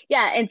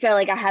 Yeah, and so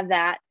like I have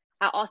that.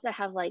 I also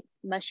have like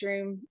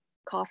mushroom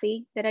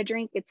coffee that I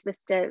drink. It's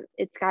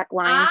got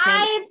lime.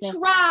 I've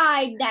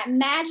tried that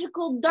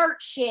magical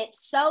dirt shit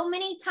so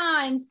many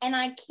times and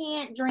I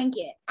can't drink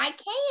it. I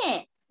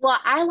can't. Well,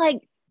 I like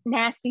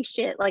nasty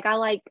shit. Like I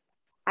like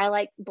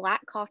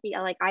black coffee.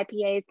 I like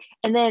IPAs.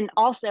 And then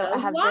also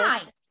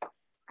I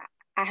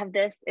have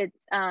this.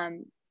 It's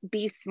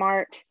Be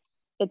Smart.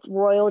 It's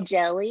royal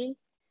jelly.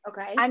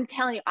 Okay. I'm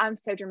telling you, I'm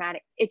so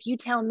dramatic. If you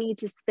tell me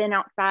to spin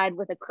outside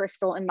with a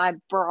crystal in my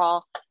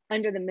bra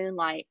under the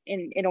moonlight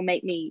and it'll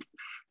make me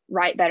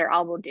write better,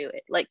 I will do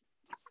it. Like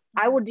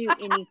I will do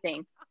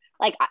anything.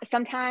 Like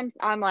sometimes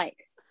I'm like,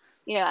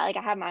 like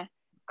I have my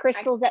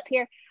crystals up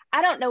here.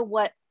 I don't know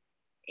what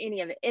any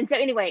of it. And so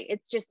anyway,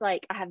 it's just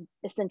like I have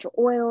essential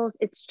oils.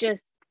 It's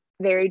just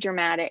very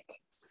dramatic.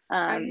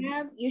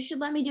 You should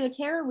let me do a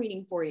tarot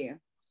reading for you.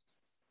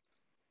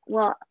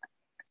 Well,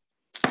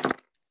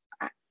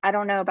 I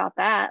don't know about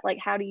that. Like,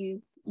 what are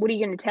you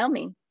going to tell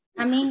me?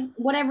 I mean,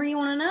 whatever you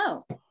want to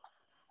know.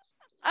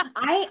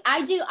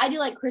 I do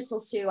like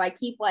crystals too. I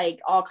keep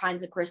like all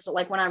kinds of crystals.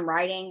 Like when I'm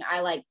writing,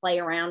 I like play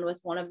around with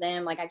one of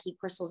them. Like I keep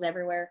crystals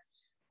everywhere.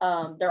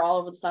 They're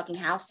all over the fucking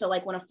house. So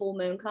like when a full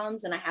moon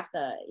comes and I have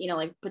to,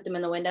 like put them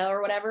in the window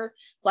or whatever,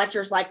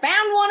 Fletcher's like,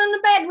 found one in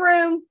the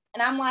bedroom.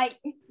 And I'm like,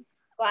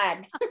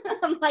 glad.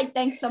 I'm like,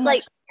 thanks so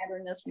much for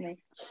gathering this for me.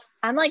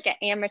 I'm like an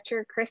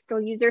amateur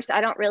crystal user, so I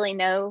don't really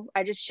know.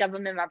 I just shove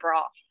them in my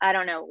bra. I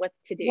don't know what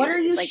to do. What are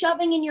you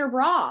shoving in your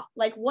bra?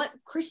 Like what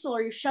crystal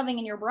are you shoving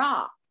in your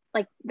bra?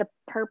 Like the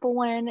purple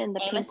one and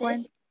the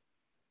amethyst,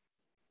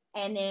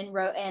 pink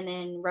one. And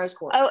then rose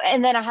quartz. Oh,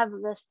 and then I have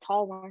this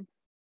tall one.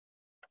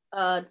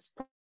 It's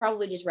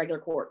probably just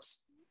regular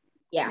quartz.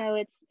 Yeah.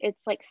 No,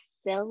 it's like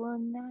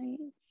selenite.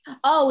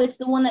 Oh, it's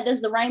the one that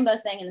does the rainbow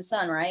thing in the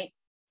sun, right?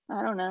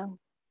 I don't know.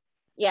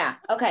 Yeah.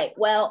 Okay.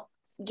 Well,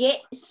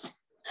 I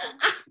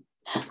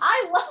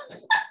love.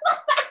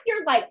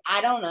 You're like,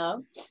 I don't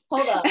know.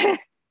 Hold up.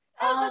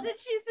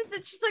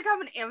 She's like,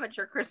 I'm an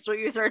amateur crystal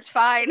user. It's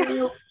fine.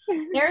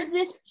 There's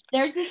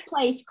this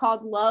place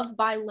called Love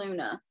by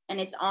Luna, and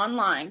it's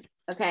online.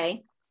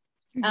 Okay.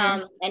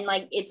 Mm-hmm. And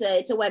like it's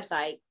a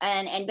website,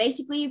 and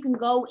basically you can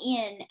go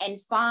in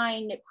and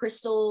find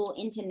crystal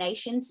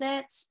intonation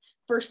sets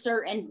for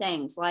certain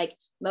things like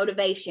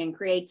motivation,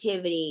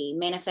 creativity,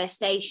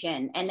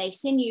 manifestation, and they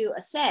send you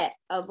a set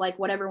of like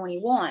whatever one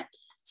you want.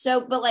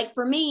 So, but like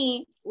for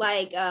me,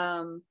 like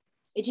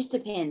it just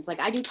depends. Like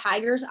I do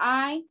tiger's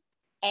eye,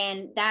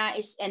 and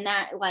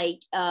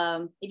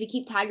if you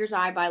keep tiger's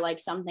eye by like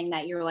something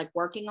that you're like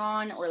working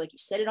on, or like you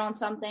sit it on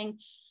something,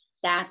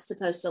 that's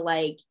supposed to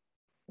like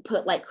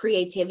put like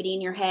creativity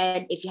in your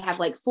head. If you have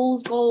like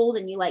fool's gold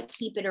and you like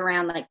keep it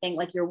around like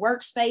your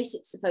workspace,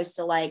 it's supposed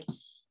to like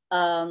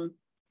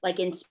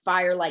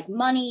inspire like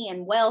money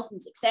and wealth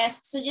and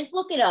success. So just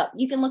look it up.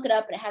 You can look it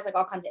up and it has like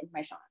all kinds of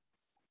information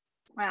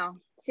on it. Wow.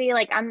 See,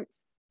 like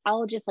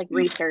I'll just like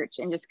research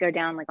and just go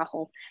down like a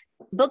whole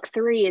book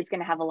 3 is going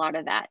to have a lot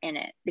of that in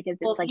it because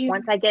it's like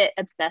once I get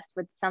obsessed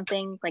with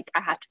something, like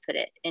I have to put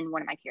it in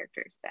one of my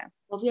characters. So,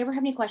 well, if you ever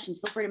have any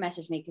questions, feel free to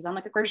message me because I'm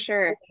like a for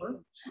sure.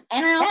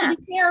 And I also do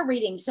tarot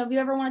reading. So if you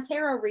ever want a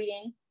tarot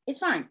reading, it's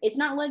fine. It's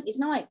not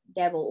like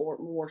devil or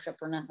worship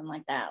or nothing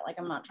like that. Like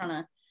I'm not trying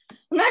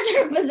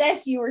to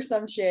possess you or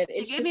some shit.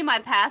 She gave me my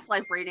past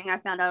life reading. I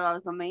found out I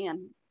was a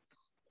man.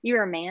 You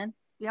were a man?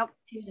 Yep.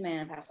 He was a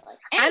man in a past life.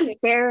 I'm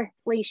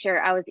fairly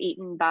sure I was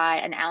eaten by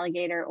an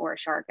alligator or a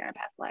shark in a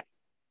past life.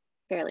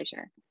 Fairly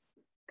sure.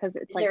 Because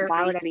it's like,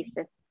 why would I be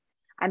so?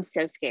 I'm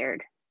so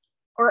scared.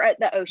 Or at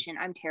the ocean.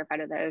 I'm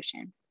terrified of the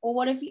ocean. Well,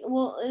 what if you?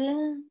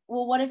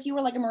 What if you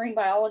were like a marine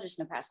biologist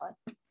in a past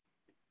life?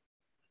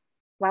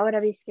 Why would I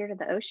be scared of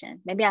the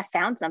ocean? Maybe I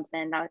found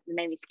something that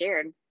made me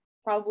scared.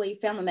 Probably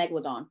found the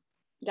megalodon.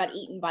 Got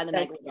eaten by the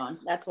megalodon.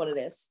 That's what it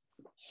is.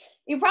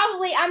 You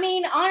probably, I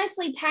mean,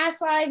 honestly,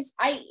 past lives,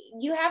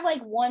 you have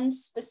like one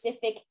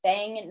specific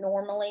thing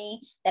normally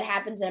that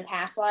happens in a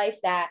past life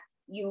that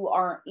you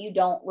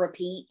don't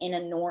repeat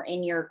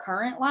in your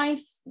current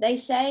life, they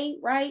say,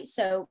 right?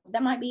 So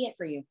that might be it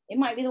for you. It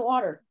might be the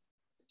water.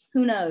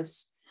 Who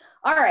knows?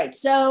 All right.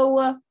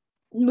 So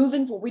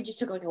moving forward, we just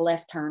took like a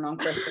left turn on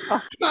Kristen.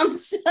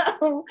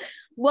 So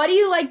what do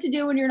you like to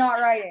do when you're not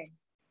writing?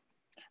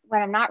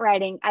 When I'm not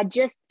writing, I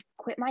just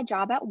quit my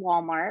job at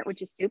Walmart,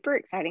 which is super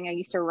exciting. I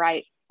used to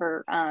write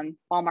for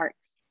Walmart's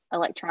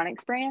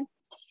electronics brand.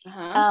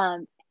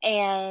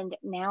 And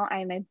now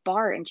I'm a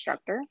bar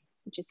instructor,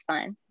 which is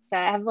fun. So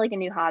I have like a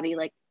new hobby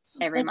like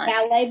every month.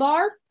 Ballet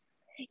bar?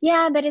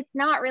 Yeah, but it's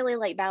not really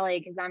like ballet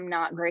because I'm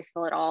not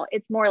graceful at all.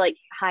 It's more like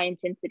high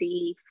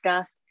intensity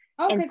stuff.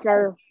 Okay, and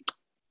so,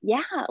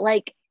 yeah,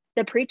 like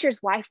the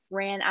preacher's wife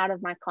ran out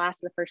of my class,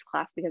 the first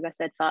class, because I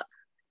said fuck.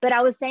 But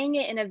I was saying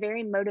it in a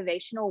very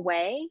motivational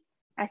way.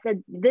 I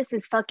said, this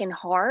is fucking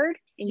hard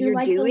and you're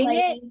like doing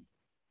it.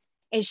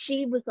 And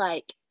she was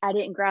like, I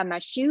didn't grab my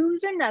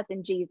shoes or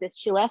nothing, Jesus.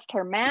 She left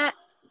her mat.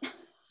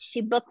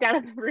 She booked out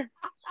of the room.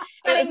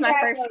 It was my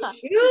first time.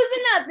 Shoes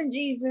and nothing,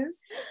 Jesus.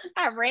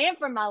 I ran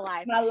for my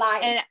life.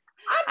 And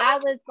I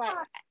was like,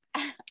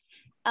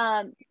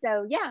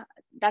 so yeah,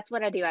 that's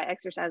what I do. I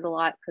exercise a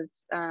lot because,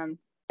 and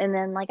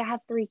then like I have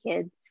 3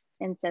 kids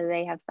and so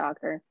they have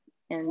soccer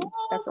and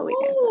that's what we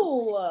do.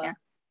 So, yeah.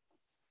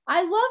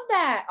 I love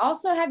that.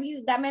 Also,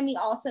 that made me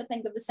also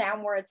think of the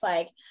sound where it's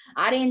like,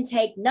 I didn't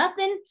take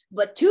nothing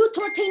but 2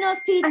 Tortino's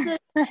pizzas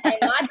and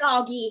my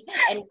doggy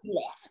and we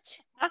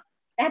left.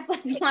 That's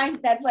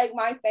like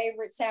my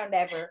favorite sound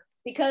ever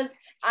because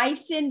I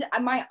sent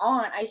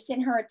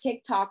her a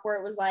TikTok where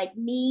it was like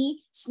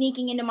me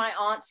sneaking into my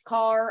aunt's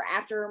car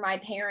after my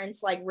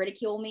parents like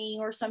ridicule me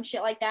or some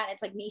shit like that. And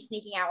it's like me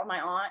sneaking out with my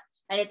aunt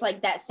and it's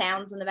like that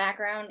sounds in the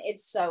background.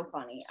 It's so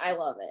funny. I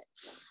love it.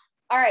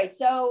 All right,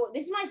 so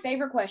this is my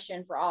favorite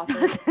question for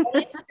authors.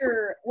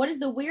 What is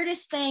the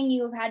weirdest thing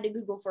you have had to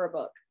Google for a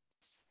book?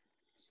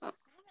 I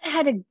haven't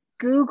had to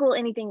Google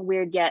anything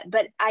weird yet,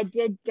 but I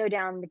did go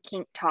down the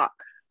Kink Talk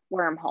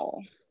rabbit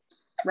hole.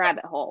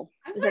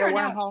 Is it a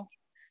wormhole?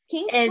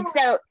 And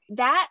so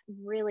that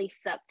really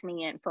sucked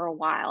me in for a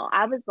while.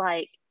 I was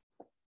like,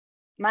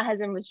 my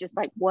husband was just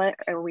like, what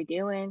are we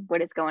doing?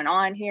 What is going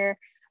on here?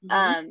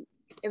 Mm-hmm.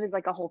 It was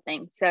like a whole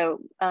thing. So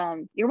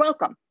you're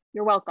welcome.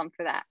 You're welcome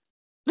for that.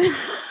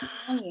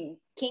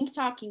 Kink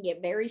Talk can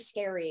get very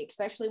scary,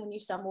 especially when you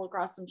stumble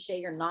across some shit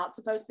you're not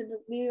supposed to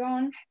be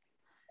on,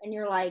 and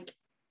you're like,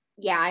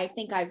 "Yeah, I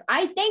think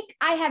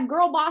I have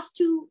girl boss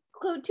too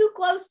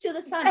close to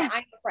the sun.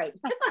 I'm afraid."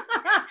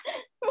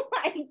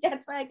 Like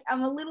that's like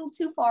I'm a little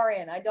too far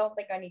in. I don't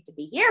think I need to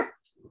be here.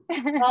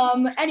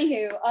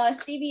 Anywho,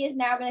 Stevie is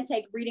now going to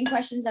take reading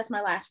questions. That's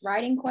my last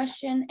writing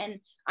question, and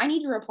I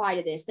need to reply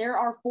to this. There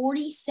are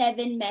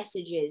 47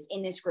 messages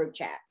in this group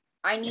chat.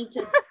 I need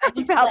to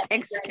about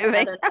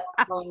Thanksgiving.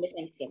 Going to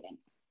Thanksgiving.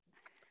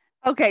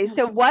 Okay,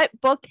 so what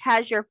book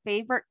has your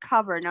favorite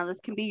cover? Now,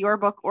 this can be your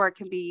book or it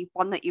can be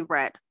one that you've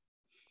read.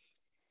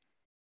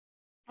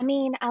 I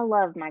mean, I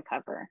love my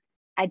cover.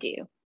 I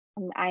do.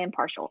 I am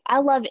partial. I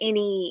love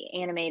any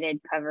animated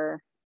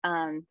cover.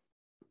 I'm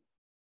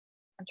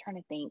trying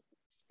to think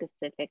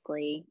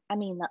specifically. I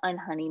mean, the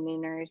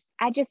Unhoneymooners.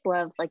 I just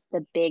love like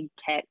the big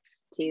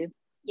text too.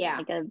 Yeah.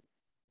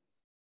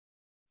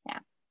 Yeah.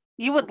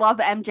 You would love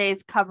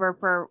MJ's cover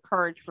for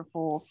Courage for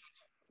Fools.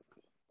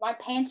 My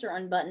pants are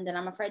unbuttoned and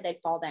I'm afraid they'd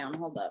fall down.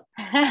 Hold up.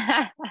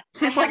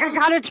 She's like, I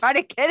gotta try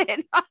to get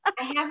it.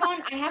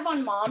 I have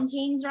on mom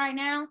jeans right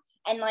now,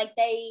 and like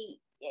they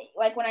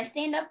like when I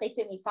stand up they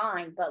fit me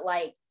fine, but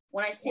like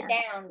when I sit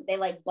down they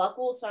like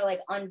buckle, so I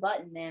like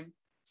unbutton them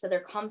so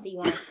they're comfy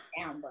when I sit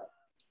down, but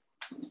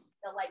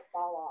they'll like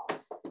fall off.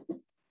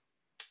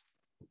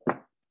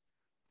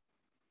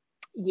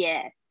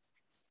 Yes.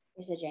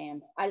 It's a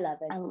jam. I love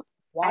it.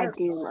 I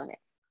do love it.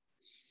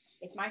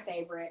 It's my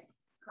favorite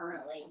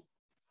currently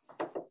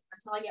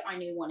until I get my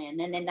new one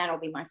in, and then that'll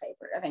be my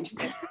favorite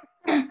eventually.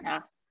 Yeah.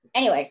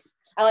 Anyways,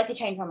 I like to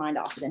change my mind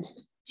often.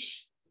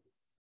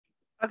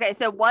 Okay,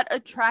 so what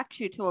attracts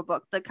you to a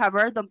book? The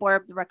cover, the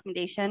blurb, the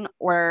recommendation,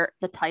 or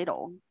the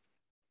title?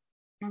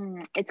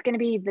 It's going to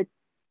be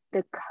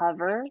the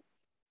cover.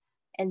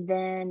 And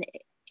then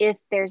if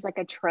there's like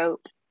a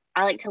trope,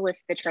 I like to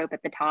list the trope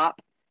at the top.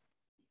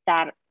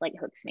 That like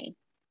hooks me.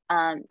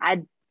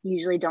 I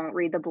usually don't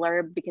read the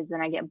blurb because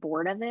then I get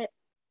bored of it.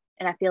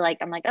 And I feel like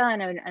I'm like, oh, I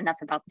know enough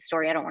about the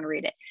story. I don't want to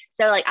read it.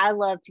 So like I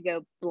love to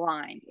go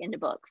blind into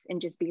books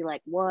and just be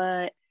like,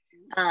 what?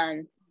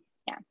 Yeah.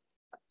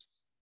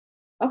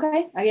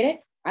 Okay, I get it.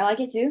 I like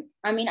it too.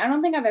 I mean, I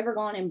don't think I've ever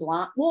gone in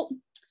blind. Well,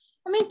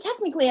 I mean,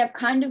 technically I've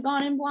kind of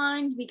gone in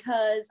blind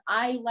because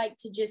I like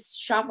to just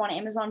shop on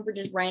Amazon for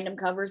just random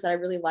covers that I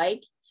really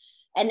like.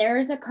 And there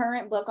is a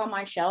current book on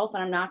my shelf,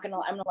 and I'm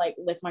gonna like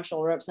lift my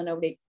shoulder up so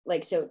nobody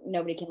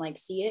can like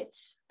see it.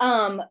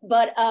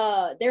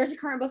 But there's a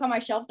current book on my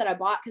shelf that I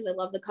bought because I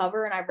love the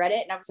cover and I read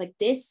it and I was like,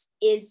 this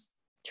is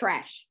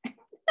trash. I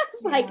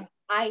was like,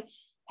 I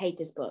hate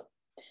this book.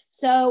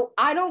 So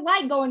I don't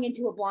like going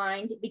into a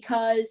blind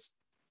because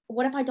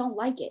what if I don't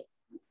like it?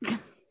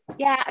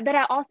 Yeah, but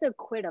I also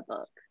quit a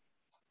book.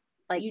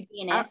 Like you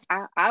DNF?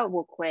 I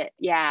will quit.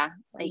 Yeah,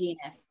 like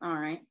DNF. All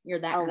right, you're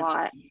that a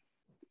lot.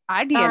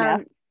 I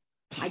DNF.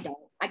 I don't.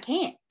 I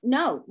can't.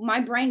 No,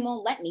 my brain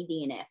won't let me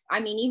DNF. I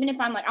mean, even if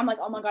I'm like,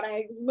 oh my God, I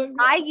hate this book.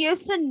 I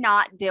used to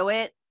not do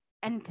it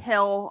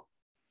until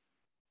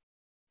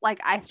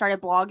like I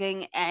started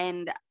blogging,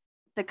 and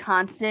the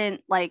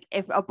constant, like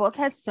if a book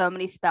has so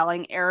many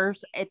spelling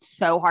errors, it's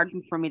so hard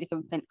for me to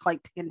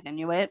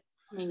continue it.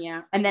 I mean,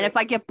 yeah. And then if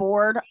I get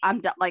bored,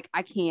 I'm done. Like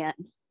I can't.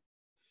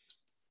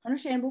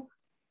 Understandable.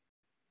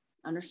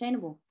 I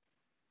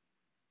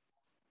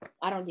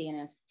don't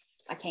DNF.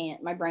 I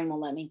can't. My brain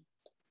won't let me.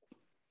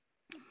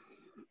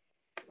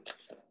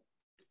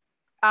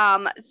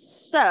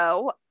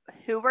 So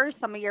who were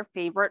some of your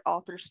favorite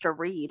authors to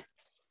read?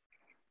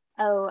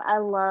 Oh, I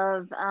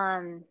love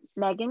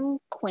Megan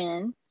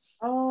Quinn.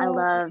 I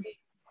love,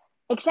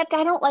 except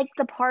I don't like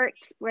the parts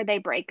where they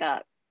break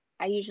up.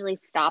 I usually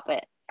stop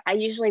it. I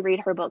usually read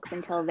her books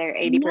until they're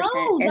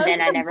 80%, and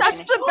then I never finish.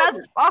 That's the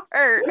best part.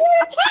 What are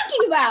you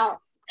talking about?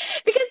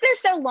 Because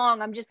they're so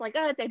long, I'm just like,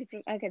 oh, it's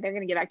 80%. Okay, they're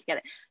gonna get back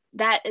together.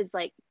 That is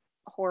like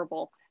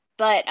horrible.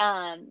 But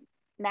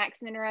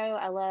Max Monroe,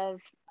 I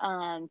love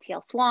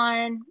T.L.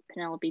 Swan,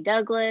 Penelope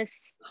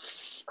Douglas,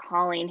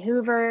 Colleen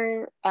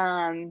Hoover,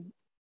 oh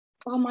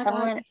my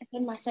God, I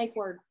said my safe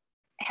word.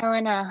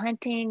 Helena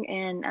Hunting,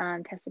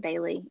 and Tessa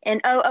Bailey,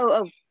 and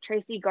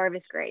Tracy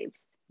Garvis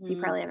Graves. You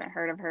probably haven't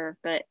heard of her,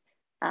 but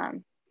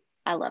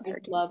I love her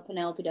too. Love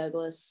Penelope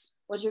Douglas.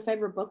 What's your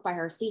favorite book by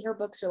her? See, her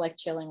books are like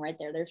chilling right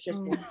there. There's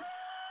just one.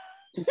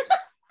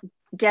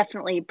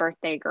 Definitely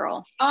Birthday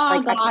Girl.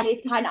 Oh like, God,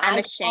 it's kind of. I'm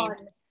ashamed.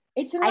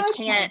 It's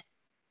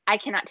I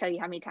cannot tell you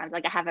how many times.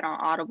 Like I have it on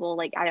Audible.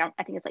 Like I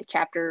think it's like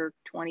chapter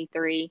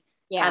 23.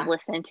 Yeah, I've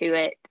listened to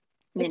it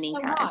many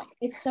times. Hot.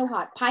 It's so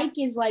hot. Pike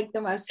is like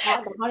the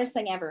hottest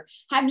thing ever.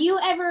 Have you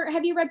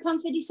read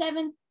Punk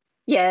 57?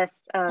 Yes,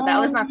 that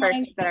was my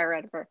first that I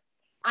read for.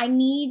 I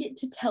need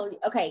to tell you.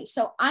 Okay,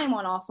 so I'm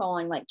also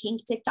on like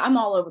kink TikTok. I'm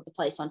all over the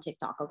place on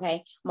TikTok.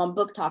 Okay, I'm on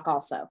Book Talk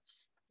also.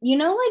 You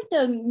know, like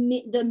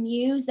the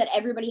muse that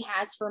everybody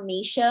has for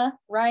Misha,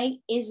 right?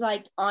 Is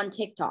like on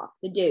TikTok.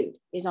 The dude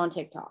is on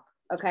TikTok.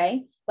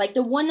 Okay, like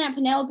the one that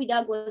Penelope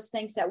Douglas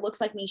thinks that looks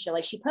like Misha.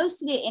 Like she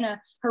posted it in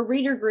her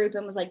reader group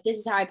and was like, "This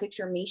is how I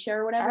picture Misha"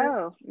 or whatever.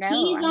 Oh no,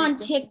 he's on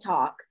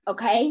TikTok.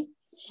 Okay,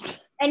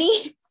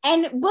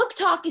 and Book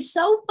Talk is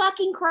so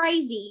fucking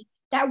crazy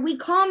that we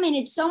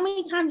commented so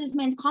many times this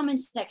man's comment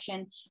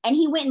section, and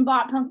he went and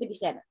bought Punk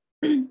 57.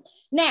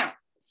 Now,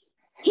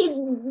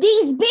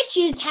 these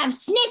bitches have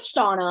snitched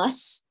on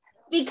us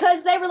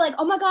because they were like,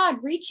 oh my God,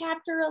 read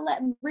chapter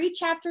 11, read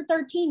chapter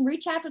 13,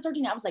 read chapter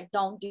 13. I was like,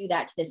 don't do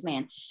that to this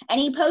man.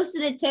 And he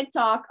posted a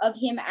TikTok of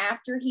him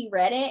after he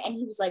read it, and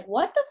he was like,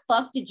 what the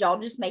fuck did y'all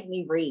just make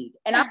me read?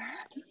 And I'm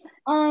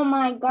oh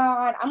my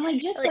God. I'm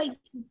like, just wait.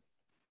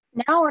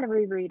 Now I want to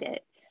reread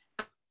it.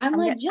 I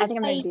think I'm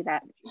gonna do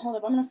that. Hold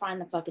up, I'm gonna find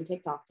the fucking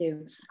TikTok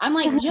too. I'm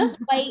like, just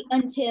wait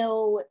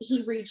until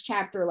he reads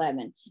chapter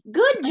 11.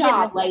 Good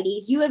job,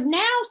 ladies. You have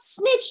now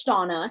snitched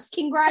on us.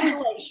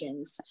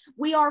 Congratulations.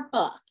 We are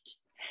fucked.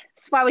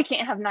 That's why we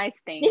can't have nice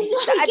things.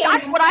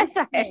 That's what I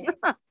say.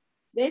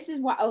 This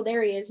is why. Oh,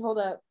 there he is. Hold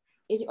up.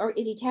 Is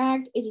he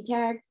tagged? Is he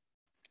tagged?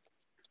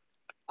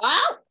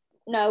 Oh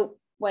no.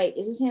 Wait,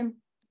 is this him?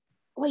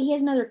 Wait, he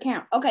has another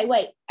account. Okay,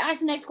 wait.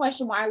 Ask the next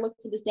question while I look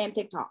for this damn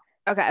TikTok.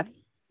 Okay.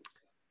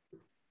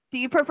 Do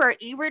you prefer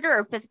e-reader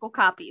or physical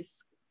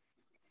copies?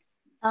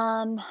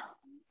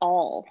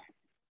 All.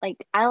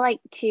 Like I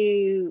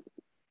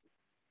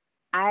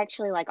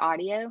actually like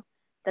audio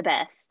the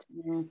best.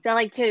 Mm-hmm. So I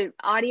like to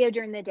audio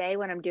during the day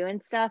when I'm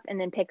doing stuff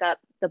and then pick up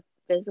the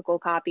physical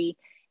copy.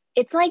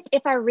 It's like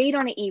if I read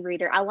on an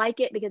e-reader, I like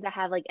it because I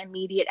have like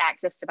immediate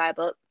access to buy a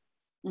book.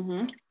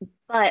 Mm-hmm.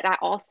 But I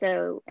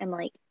also am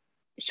like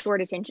short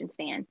attention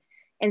span.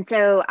 And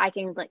so I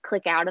can like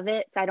click out of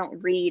it. So I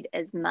don't read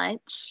as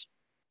much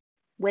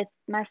with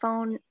my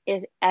phone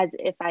as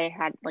if I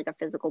had like a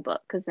physical book,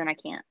 because then I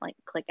can't like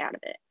click out of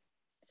it.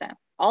 So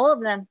all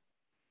of them.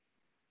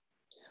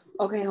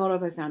 Okay, hold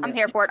up. I found it. I'm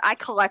here for it. I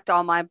collect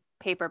all my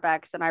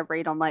paperbacks and I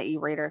read on my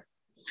e-reader.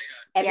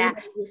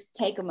 Everybody just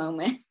take a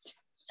moment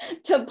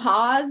to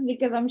pause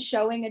because I'm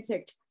showing a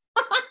TikTok.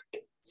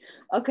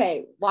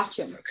 Okay, watch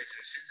him. Okay, so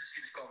since this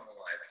keeps going on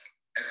like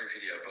every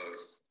video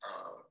post,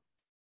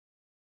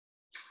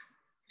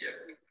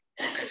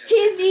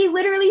 He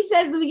literally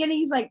says at the beginning,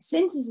 he's like,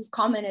 Census is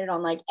commented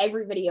on like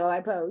every video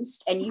I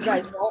post, and you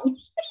guys won't.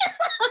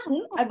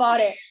 I bought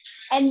it.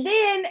 And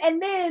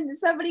then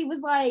somebody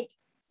was like,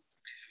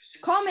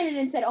 commented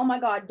and said, oh my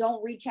God,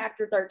 don't read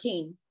chapter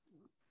 13.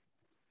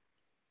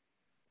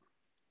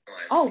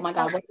 Oh my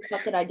God, what the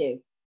fuck did I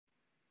do?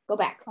 Go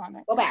back.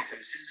 Go back.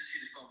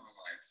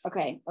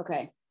 Okay. I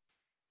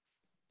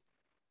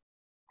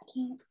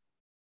can't.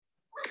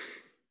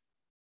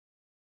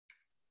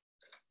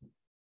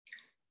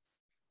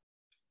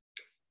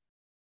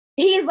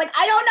 He is like,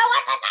 I don't know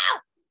what to do.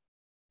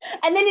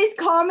 And then his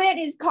comment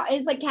is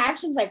like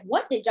captions like,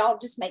 what did y'all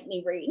just make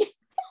me read?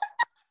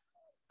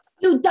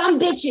 You dumb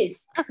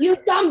bitches.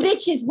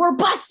 We're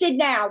busted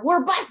now.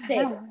 We're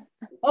busted.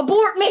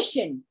 Abort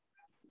mission.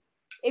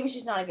 It was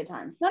just not a good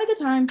time. Not a good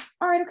time.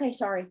 All right. Okay.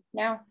 Sorry.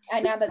 Now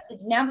that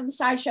the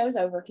sideshow is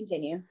over,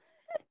 continue.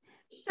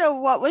 So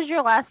what was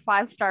your last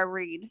 5-star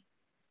read?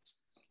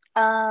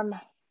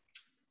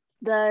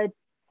 The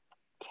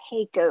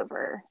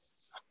Takeover.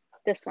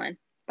 This one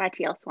by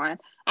T.L. Swan.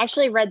 I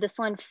actually read this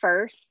one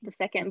first, the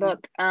second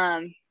book.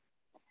 And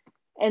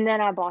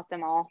then I bought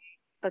them all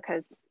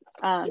because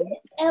who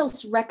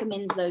else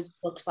recommends those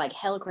books like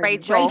hell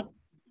crazy?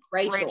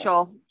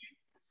 Rachel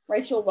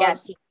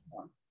loves T.L.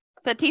 Swan.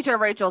 The teacher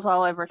Rachel's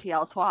all over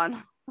T.L.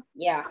 Swan.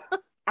 Yeah.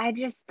 I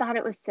just thought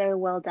it was so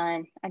well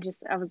done. I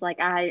was like,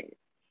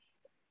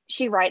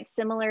 she writes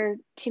similar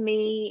to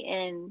me,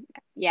 and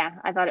yeah,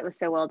 I thought it was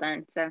so well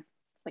done. So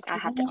like I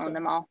have to own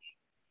them all.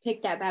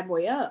 Pick that bad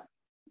boy up.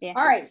 Yeah.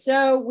 All right.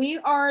 So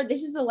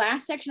this is the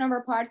last section of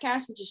our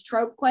podcast, which is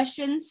trope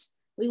questions.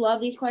 We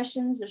love these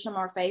questions. They're some of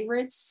our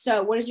favorites.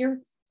 So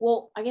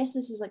I guess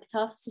this is like a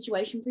tough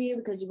situation for you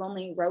because you've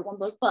only wrote one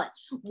book, but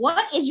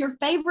what is your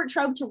favorite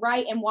trope to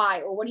write and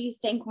why? Or what do you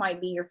think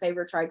might be your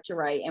favorite trope to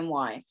write and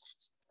why?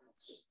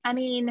 I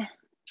mean,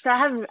 so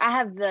I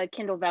have the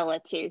Kindle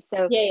Vella too.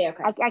 So yeah,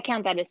 okay. I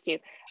count that as two.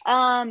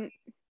 I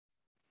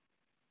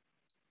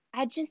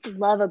just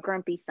love a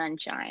grumpy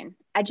sunshine.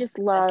 I just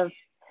love,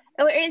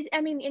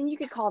 and you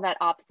could call that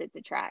opposites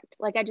attract.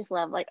 Like I just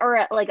love like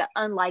an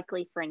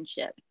unlikely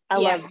friendship. I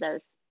love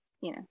those,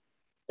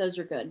 Those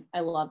are good. I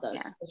love those.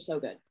 Yeah. They're so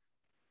good.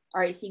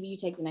 All right, CB, you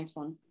take the next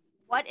one.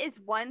 What is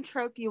one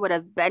trope you would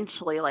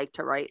eventually like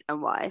to write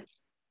and why?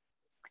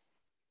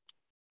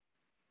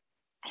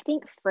 I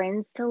think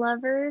friends to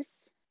lovers,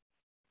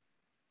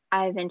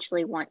 I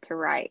eventually want to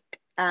write.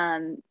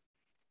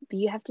 But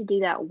you have to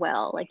do that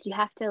well. Like you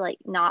have to like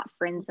not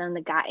friend zone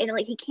the guy. And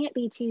like he can't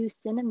be too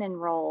cinnamon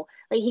roll.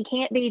 Like he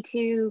can't be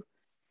too,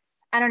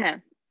 I don't know.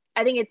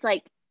 I think it's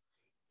like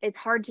it's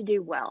hard to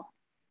do well.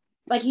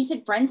 Like you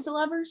said, friends to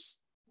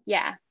lovers?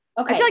 Yeah.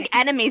 Okay. I feel like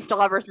enemies to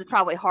lovers is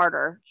probably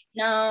harder.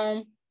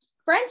 No.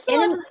 Friends to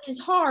lovers is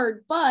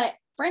hard, but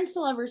friends to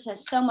lovers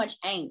has so much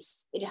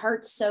angst. It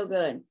hurts so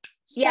good.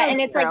 Yeah,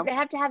 and it's like they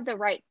have to have the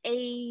right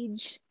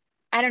age.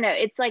 I don't know.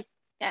 It's like,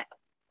 I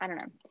don't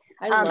know.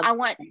 I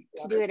want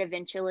to do it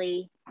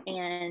eventually.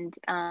 And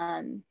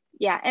and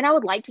I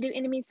would like to do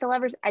enemies to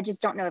lovers. I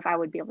just don't know if I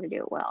would be able to do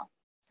it well.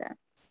 So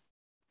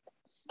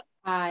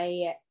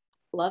I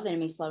love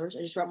enemies to lovers.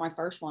 I just wrote my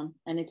first one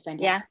and it's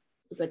fantastic. Yeah.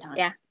 It's a good time.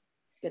 Yeah.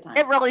 It's a good time.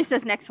 It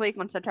releases next week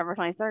on September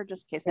 23rd,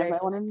 just in case anybody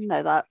wanted to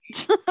know that.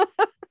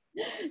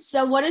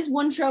 So what is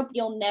one trope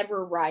you'll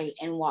never write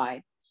and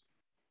why?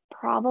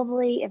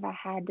 Probably if I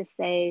had to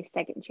say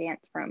second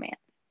chance romance.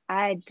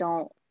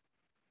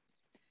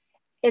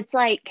 It's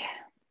like,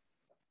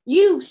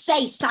 you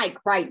say psych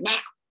right now.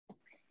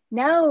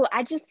 No,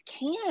 I just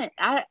can't.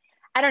 I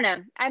don't know.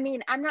 I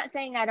mean, I'm not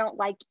saying I don't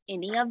like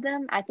any of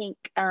them. I think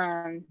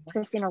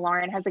Christina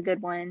Lauren has a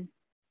good one.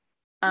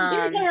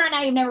 You're saying right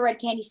now you've never read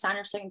Candy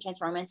Steiner's Second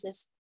Chance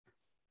Romances?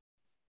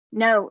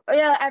 No.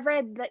 Yeah, I've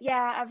read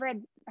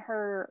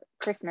her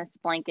Christmas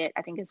Blanket,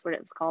 I think is what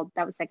it was called.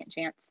 That was Second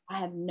Chance. I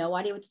have no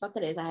idea what the fuck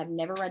that is. I have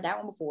never read that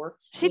one before.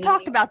 She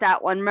talked about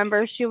that one.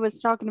 Remember, she was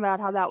talking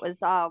about how that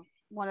was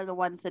one of the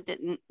ones that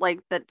didn't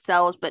that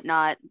sells but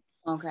not.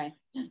 Okay.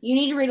 You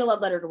need to read A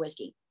Love Letter to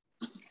Whiskey.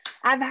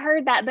 I've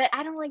heard that, but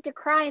I don't like to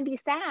cry and be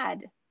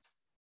sad.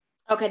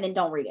 Okay, then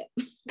don't read it.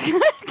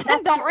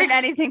 Don't read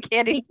anything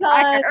Candy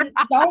Steiner.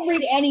 Don't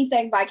read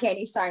anything by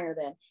Candy Steiner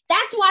then.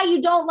 That's why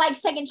you don't like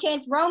Second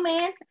Chance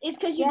Romance, is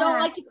because you don't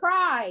like to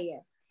cry.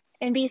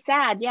 And be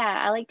sad.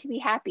 Yeah, I like to be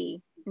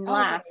happy and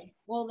laugh.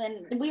 Well,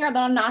 then we are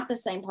not the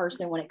same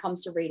person when it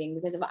comes to reading,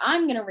 because if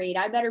I'm going to read,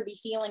 I better be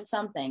feeling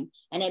something,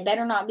 and it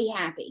better not be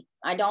happy.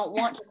 I don't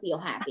want to feel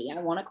happy.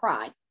 I want to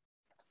cry.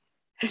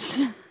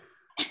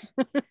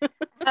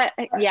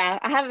 Yeah,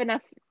 I have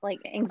enough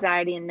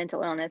anxiety and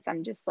mental illness.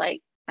 I'm just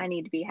like, I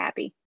need to be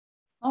happy.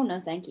 Oh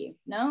no, thank you.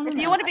 No. If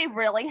you want to be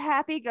really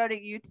happy, go to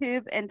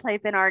YouTube and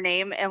type in our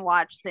name and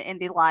watch the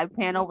indie live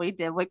panel we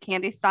did with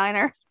Candy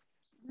Steiner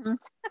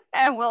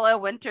and Willow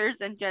Winters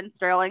and Jen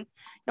Sterling.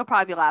 You'll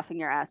probably be laughing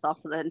your ass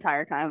off for the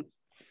entire time.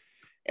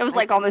 It was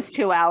like almost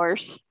 2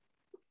 hours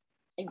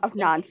of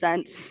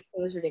nonsense. It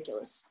was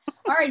ridiculous.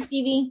 All right,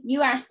 Stevie,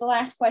 you asked the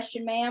last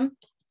question, ma'am.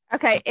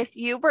 Okay, if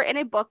you were in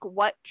a book,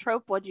 what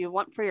trope would you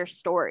want for your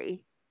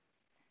story?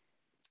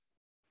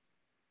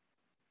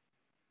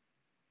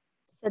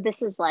 So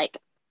this is like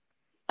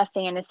a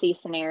fantasy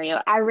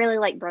scenario. I really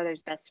like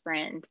Brother's Best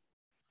Friend.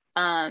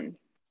 Or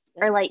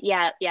like,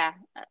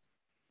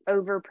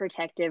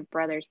 overprotective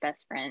brother's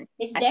best friend.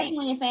 It's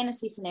definitely a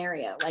fantasy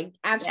scenario. Like,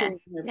 absolutely.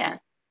 Yeah.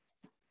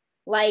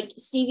 Like,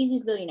 Stevie's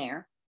is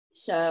billionaire.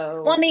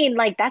 So. Well, I mean,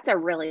 like, that's a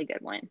really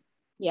good one.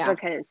 Yeah.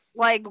 Because.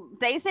 Like,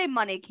 they say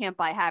money can't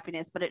buy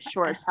happiness, but it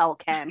sure as hell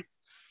can.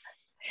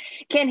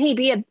 Can he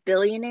be a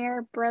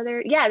billionaire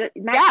brother? Yeah.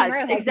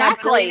 Yes,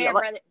 exactly.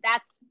 Brother.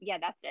 That's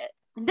it.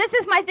 This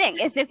is my thing,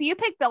 is if you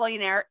pick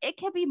billionaire, it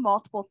could be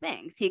multiple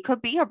things. He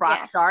could be a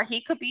rock star. He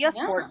could be a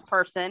sports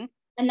person.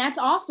 And that's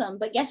awesome.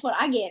 But guess what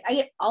I get? I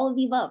get all of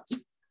the above.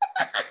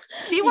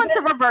 She wants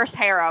a reverse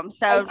harem.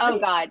 So oh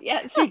God.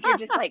 Yeah. So you're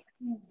just like,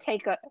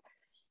 take a.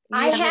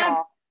 I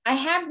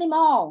have them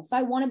all. If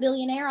I want a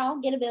billionaire,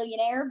 I'll get a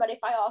billionaire. But if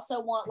I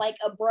also want like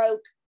a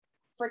broke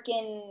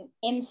freaking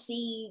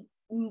MC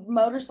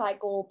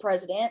motorcycle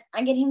president,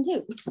 I get him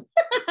too.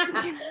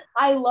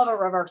 I love a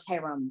reverse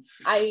harem.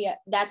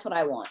 That's what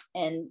I want,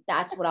 and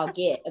that's what I'll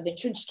get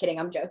eventually. Just kidding,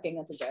 I'm joking.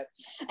 That's a joke.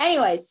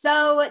 Anyway,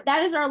 so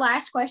that is our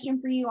last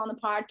question for you on the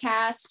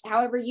podcast.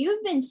 However,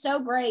 you've been so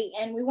great,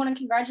 and we want to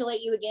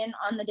congratulate you again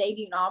on the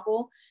debut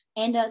novel.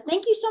 And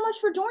thank you so much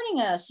for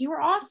joining us. You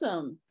were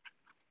awesome.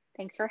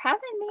 Thanks for having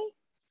me.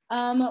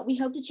 We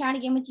hope to chat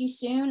again with you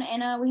soon,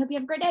 and we hope you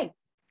have a great day.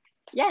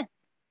 Yeah.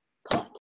 Cool.